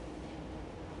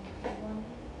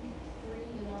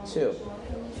 2.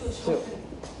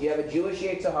 You have a Jewish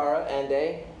Yetzer Hara and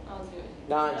a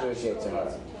non-Jewish Yetzer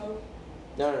Hara.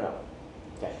 No.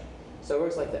 Okay. So it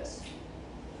works like this.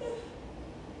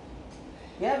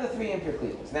 You have the 3 impure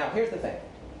klipas. Now, here's the thing.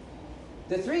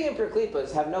 The 3 impure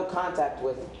klipas have no contact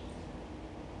with...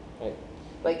 Right?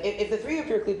 Like, if the 3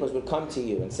 impure klipas would come to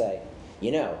you and say,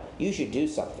 you should do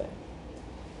something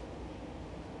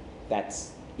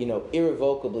that's,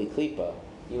 irrevocably klipa,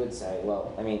 you would say,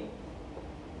 well,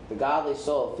 the godly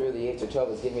soul through the Yetzer Tov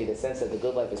has given me the sense that the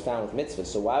good life is found with mitzvahs.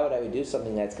 So why would I do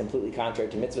something that's completely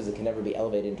contrary to mitzvahs that can never be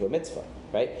elevated into a mitzvah,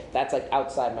 right? That's like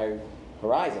outside my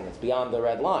horizon. It's beyond the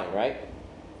red line, right?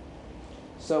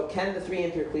 So can the 3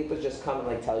 impure klipas just come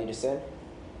and tell you to sin?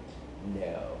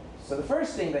 No. So the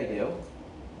first thing they do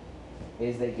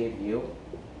is they give you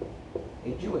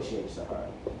a Jewish Yetzer Hara.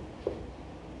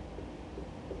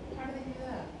 How do they do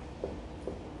that?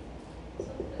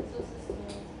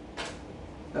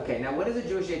 Okay, now what does a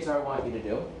Jewish Yetzer Hara want you to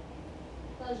do?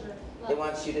 Pleasure. It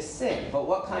wants you to sin. But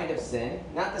what kind of sin?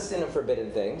 Not the sin of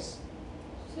forbidden things.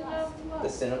 The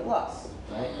sin of lust,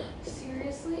 right?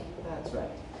 Seriously? That's right.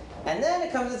 And then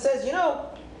it comes and says,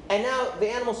 and now the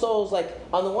animal soul is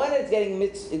on the one hand it's getting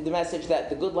the message that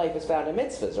the good life is found in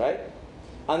mitzvahs, right?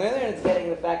 On the other hand it's getting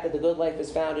the fact that the good life is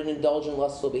found in indulgent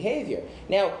lustful behavior.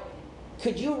 Now,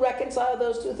 could you reconcile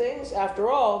those two things? After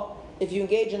all, if you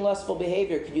engage in lustful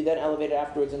behavior, could you then elevate it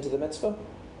afterwards into the mitzvah?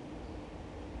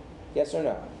 Yes or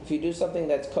no? If you do something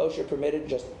that's kosher, permitted,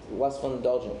 just lustful and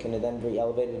indulgent, can it then be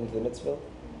elevated into the mitzvah?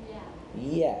 Yeah.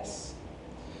 Yes.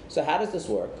 So how does this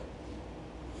work?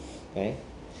 Okay.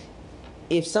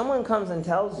 If someone comes and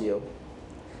tells you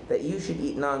that you should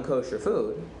eat non-kosher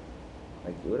food,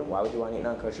 why would you want to eat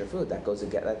non-kosher food? That's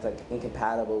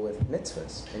incompatible with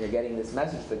mitzvahs, and you're getting this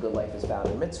message that good life is found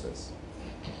in mitzvahs.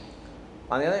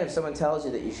 On the other hand, if someone tells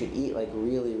you that you should eat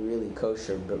really, really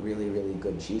kosher but really, really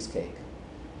good cheesecake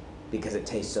because it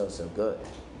tastes so, so good,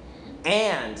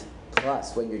 and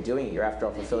plus when you're doing it, you're after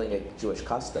all fulfilling a Jewish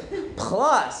custom,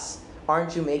 plus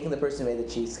aren't you making the person who made the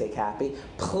cheesecake happy?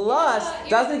 Plus,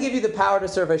 doesn't it give you the power to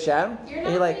serve Hashem? You're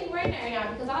not saying right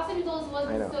now because also you told us it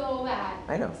wasn't so bad.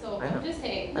 I know. So I'm just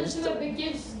saying. It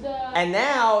gives the... And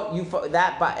now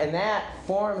that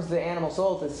forms the animal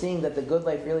soul to seeing that the good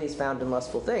life really is found in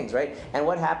lustful things, right? And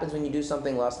what happens when you do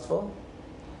something lustful?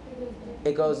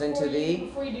 It goes into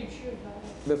Before you do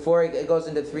tshuva. Before it goes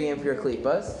into 3 impure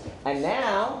klipas, and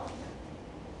now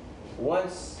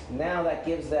that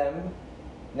gives them.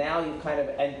 Now you've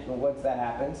once that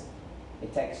happens,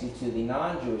 it takes you to the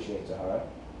non-Jewish Yetzer Hara.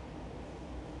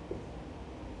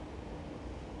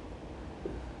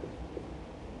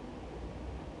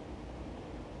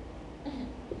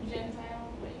 Gentile,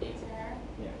 Yetzer Hara?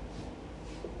 Yeah.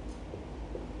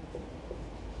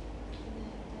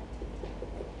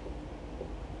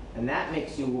 And that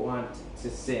makes you want to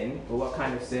sin. But what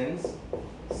kind of sins?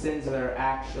 Sins that are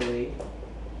actually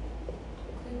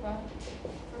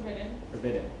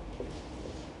forbidden.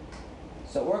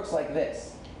 So it works like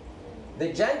this.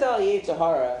 The Gentile Yetzer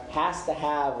Hara has to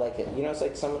have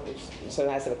someone has to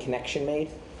have a connection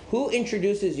made. Who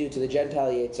introduces you to the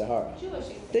Gentile Yetzer Hara?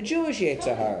 The Jewish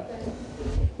Yetzer Hara.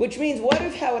 Which means, what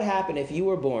if how would happen if you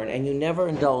were born and you never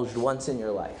indulged once in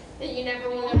your life? That you never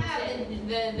will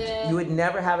have You would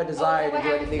never have a desire to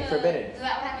do anything forbidden. Is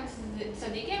that what happens to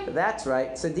tzaddikim? That's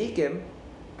right, tzaddikim.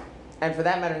 And for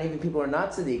that matter, even people who are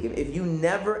not tzaddikim, if you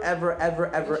never,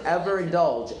 ever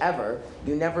indulge,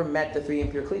 you never met the 3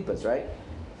 impure klipas, right?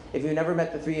 If you never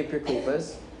met the 3 impure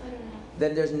klipas,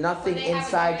 then there's nothing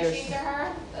inside your...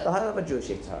 How about a Jewish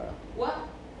Yetzer Hara? What?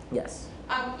 Yes.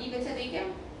 Even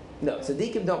tzaddikim? No,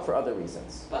 tzaddikim don't for other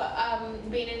reasons. But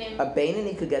Beinanim... A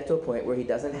Beinani could get to a point where he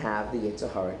doesn't have the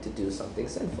Yetzer Hara to do something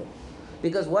sinful.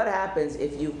 Because what happens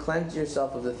if you cleanse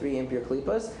yourself of the 3 impure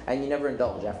klipas and you never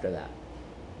indulge after that?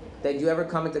 Then do you ever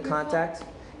come into contact?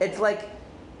 It's like,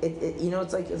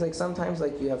 it's like sometimes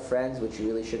you have friends which you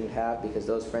really shouldn't have because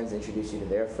those friends introduce you to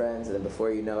their friends, and then before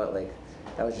you know it,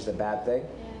 that was just a bad thing.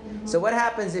 Yeah. So what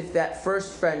happens if that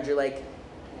first friend, you're like,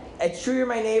 it's true you're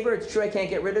my neighbor, it's true I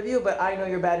can't get rid of you, but I know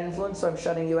you're a bad influence, so I'm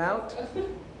shutting you out?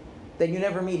 Then you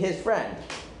never meet his friend.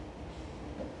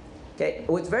 Okay,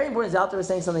 what's very important is Alter is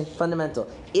saying something fundamental.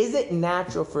 Is it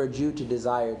natural for a Jew to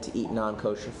desire to eat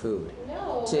non-kosher food?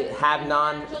 No. To have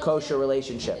non-kosher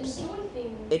relationships? Enjoy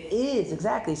things. It is,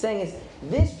 exactly. He's saying is,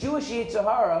 this Jewish Yetzer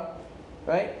Hara,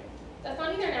 right? That's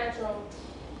not either natural.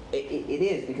 It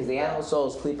is, because the animal soul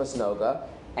is klipas noga,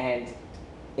 and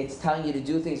it's telling you to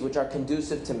do things which are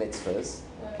conducive to mitzvahs,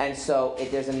 Right. and so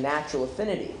there's a natural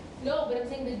affinity. No, but I'm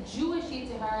saying the Jewish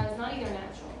Yetzer Hara is not either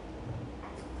natural.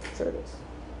 Sure it is.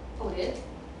 Oh, it is?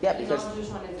 Yeah, The because non-Jewish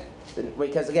one isn't.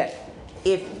 Because again,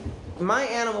 if my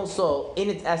animal soul, in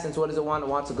its essence, what does it want? It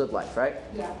wants a good life, right?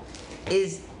 Yeah.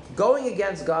 Is going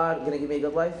against God going to give me a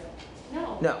good life?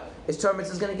 No. No. Is Torah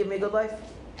mitzvahs going to give me a good life?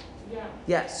 Yeah.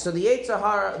 Yes. So the Yetzer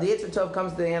Hara, the Yetzer Tov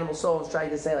comes to the animal soul and is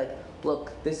trying to say like,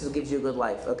 look, gives you a good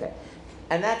life. Okay.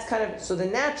 And that's kind of, so the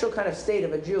natural kind of state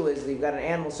of a Jew is that you've got an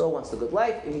animal soul, wants the good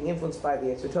life, and being influenced by the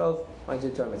Yetzer Tov, wanting to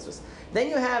do Torah mitzvahs. Then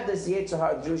you have this Yetzer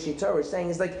Hara, the Jewish Yetzer Hara, which is saying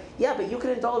is like, yeah, but you can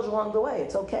indulge along the way.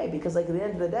 It's okay, because like at the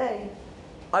end of the day,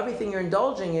 everything you're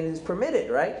indulging in is permitted,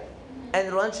 right? And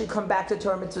it'll eventually come back to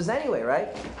Torah mitzvahs anyway, right?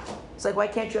 It's like, why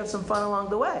can't you have some fun along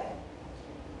the way?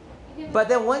 But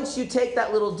then once you take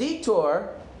that little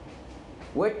detour,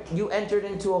 you entered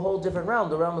into a whole different realm,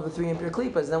 the realm of the three impure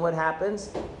klipas. Then what happens?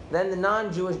 Then the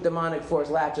non-Jewish demonic force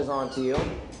latches onto you.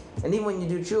 And even when you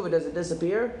do tshuva, does it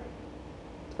disappear?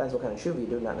 Depends what kind of tshuva you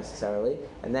do, not necessarily.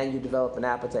 And then you develop an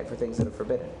appetite for things that are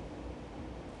forbidden.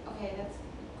 Okay, that's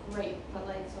great, but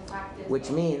like, so fact is... Which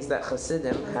means that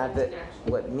Hasidim have it.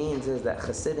 What means is that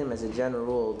Hasidim, as a general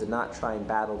rule, do not try and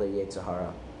battle their Yetzer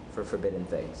Hara for forbidden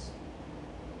things.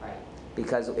 Right.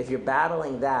 Because if you're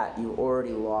battling that, you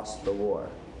already lost the war.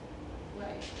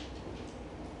 Right.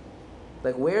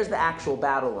 Like, where's the actual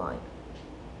battle line?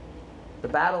 The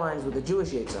battle line is with the Jewish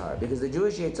Yetzer Hara, because the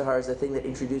Jewish Yetzer Hara is the thing that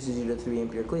introduces you to the three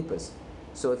impure klipas.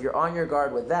 So if you're on your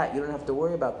guard with that, you don't have to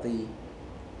worry about the...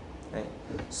 Right?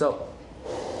 So,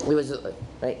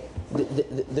 right?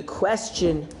 The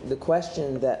question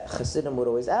that Hasidim would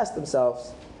always ask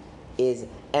themselves is,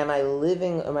 am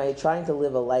I trying to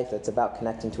live a life that's about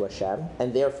connecting to Hashem,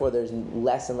 and therefore there's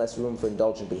less and less room for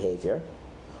indulgent behavior?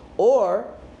 Or,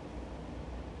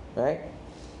 right?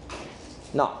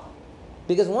 No.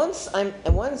 Because once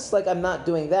I'm not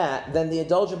doing that, then the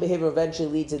indulgent behavior eventually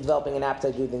leads to developing an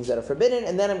appetite to do things that are forbidden,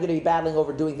 and then I'm going to be battling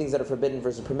over doing things that are forbidden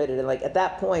versus permitted. And like at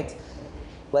that point,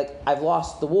 like I've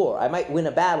lost the war. I might win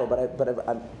a battle, but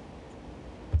I'm.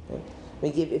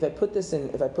 If I put this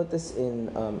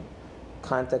in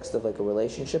context of like a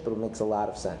relationship, it makes a lot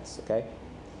of sense. Okay,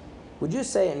 would you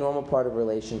say a normal part of a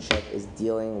relationship is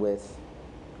dealing with?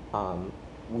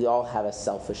 We all have a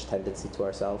selfish tendency to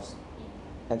ourselves.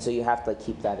 And so you have to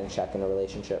keep that in check in a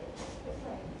relationship.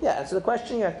 Yeah, and so the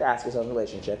question you have to ask yourself in a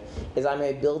relationship is, am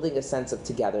I building a sense of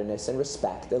togetherness and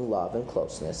respect and love and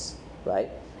closeness, right?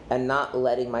 And not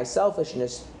letting my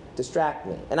selfishness distract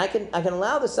me. And I can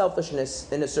allow the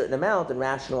selfishness in a certain amount and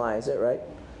rationalize it, right?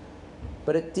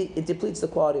 But it depletes the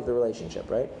quality of the relationship,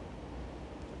 right?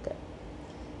 Okay.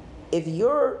 If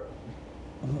you're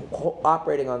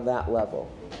operating on that level,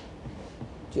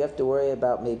 do you have to worry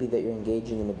about maybe that you're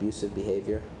engaging in abusive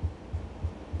behavior?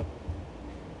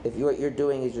 If what you're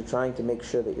doing is you're trying to make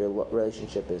sure that your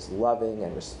relationship is loving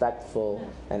and respectful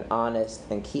and honest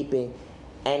and keeping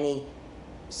any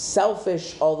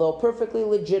selfish, although perfectly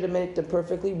legitimate and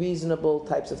perfectly reasonable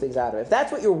types of things out of it. If that's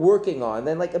what you're working on,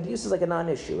 then like abuse is like a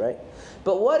non-issue, right?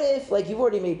 But what if like you've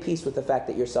already made peace with the fact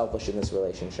that you're selfish in this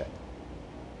relationship?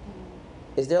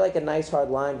 Is there like a nice hard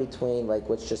line between like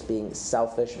what's just being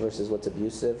selfish versus what's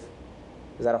abusive?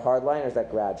 Is that a hard line or is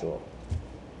that gradual?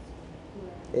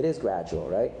 It is gradual,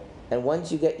 right? And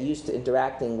once you get used to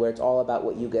interacting where it's all about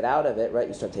what you get out of it, right?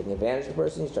 You start taking advantage of the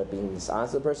person, you start being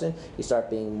dishonest to the person, you start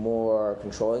being more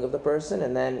controlling of the person,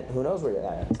 and then who knows where you're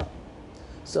at.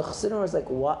 So Chassidim was like,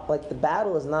 what? Like the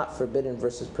battle is not forbidden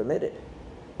versus permitted.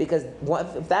 Because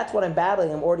if that's what I'm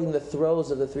battling, I'm already in the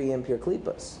throes of the three impure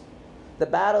klipas. The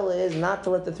battle is not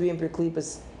to let the three impure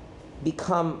klipas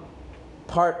become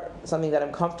something that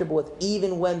I'm comfortable with,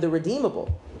 even when they're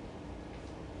redeemable.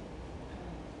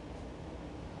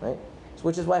 Right? So,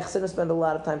 which is why Chassidim spend a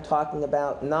lot of time talking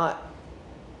about not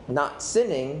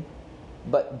sinning,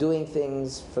 but doing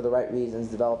things for the right reasons,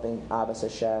 developing Abbas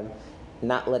Hashem,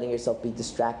 not letting yourself be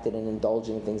distracted and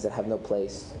indulging in things that have no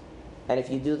place. And if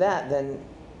you do that, then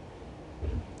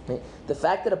the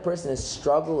fact that a person is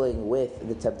struggling with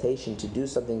the temptation to do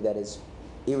something that is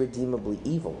irredeemably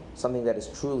evil, something that is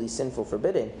truly sinful,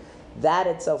 forbidden, that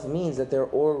itself means that they're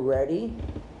already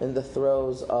in the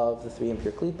throes of the three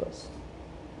impure klipas.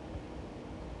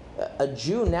 A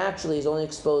Jew naturally is only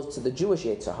exposed to the Jewish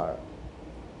Yetzer Hara.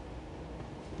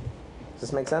 Does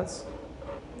this make sense?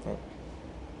 Okay.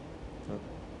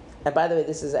 And by the way,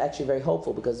 this is actually very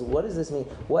hopeful, because what does this mean?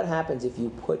 What happens if you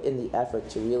put in the effort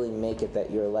to really make it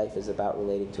that your life is about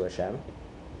relating to Hashem?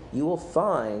 You will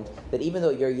find that even though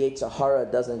your Yetzer Hara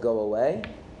doesn't go away,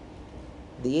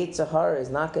 the Yetzer Hara is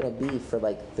not going to be for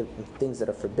like the things that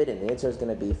are forbidden. The Yetzer Hara is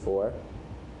going to be for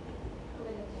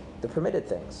the permitted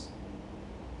things.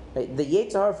 Right? The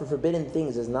Yetzer Hara for forbidden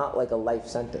things is not like a life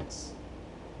sentence.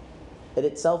 It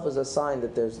itself is a sign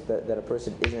that that a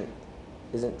person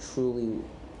isn't truly,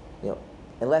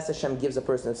 unless Hashem gives a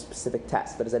person a specific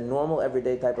test. But as a normal,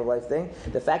 everyday type of life thing,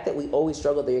 the fact that we always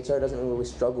struggle with the Yetzer Hara doesn't mean we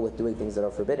always struggle with doing things that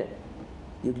are forbidden.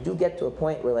 You do get to a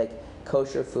point where like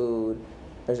kosher food,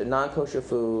 there's a non-kosher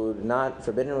food, not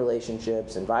forbidden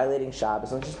relationships, and violating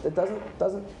Shabbos, and it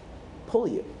doesn't pull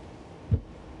you.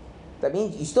 That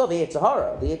means you still have a Yetzer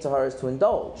Hara. The Yetzer Hara is to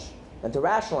indulge and to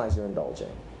rationalize your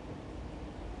indulging.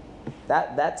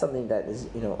 That's something that is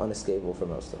unescapable for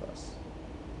most of us.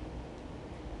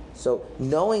 So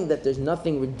knowing that there's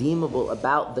nothing redeemable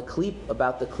about the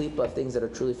klipa of things that are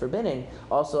truly forbidden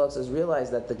also helps us realize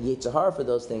that the Yetzer Hara for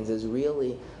those things is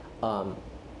really,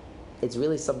 it's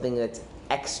really something that's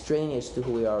extraneous to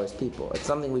who we are as people. It's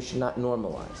something we should not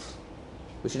normalize.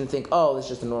 We shouldn't think, oh, this is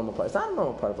just a normal part. It's not a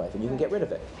normal part of life, and you can get rid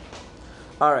of it.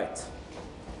 All right.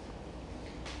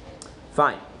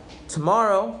 Fine.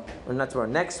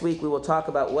 Next week we will talk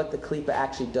about what the klipa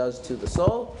actually does to the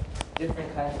soul.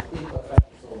 Different kinds of klipa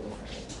affect the soul differently.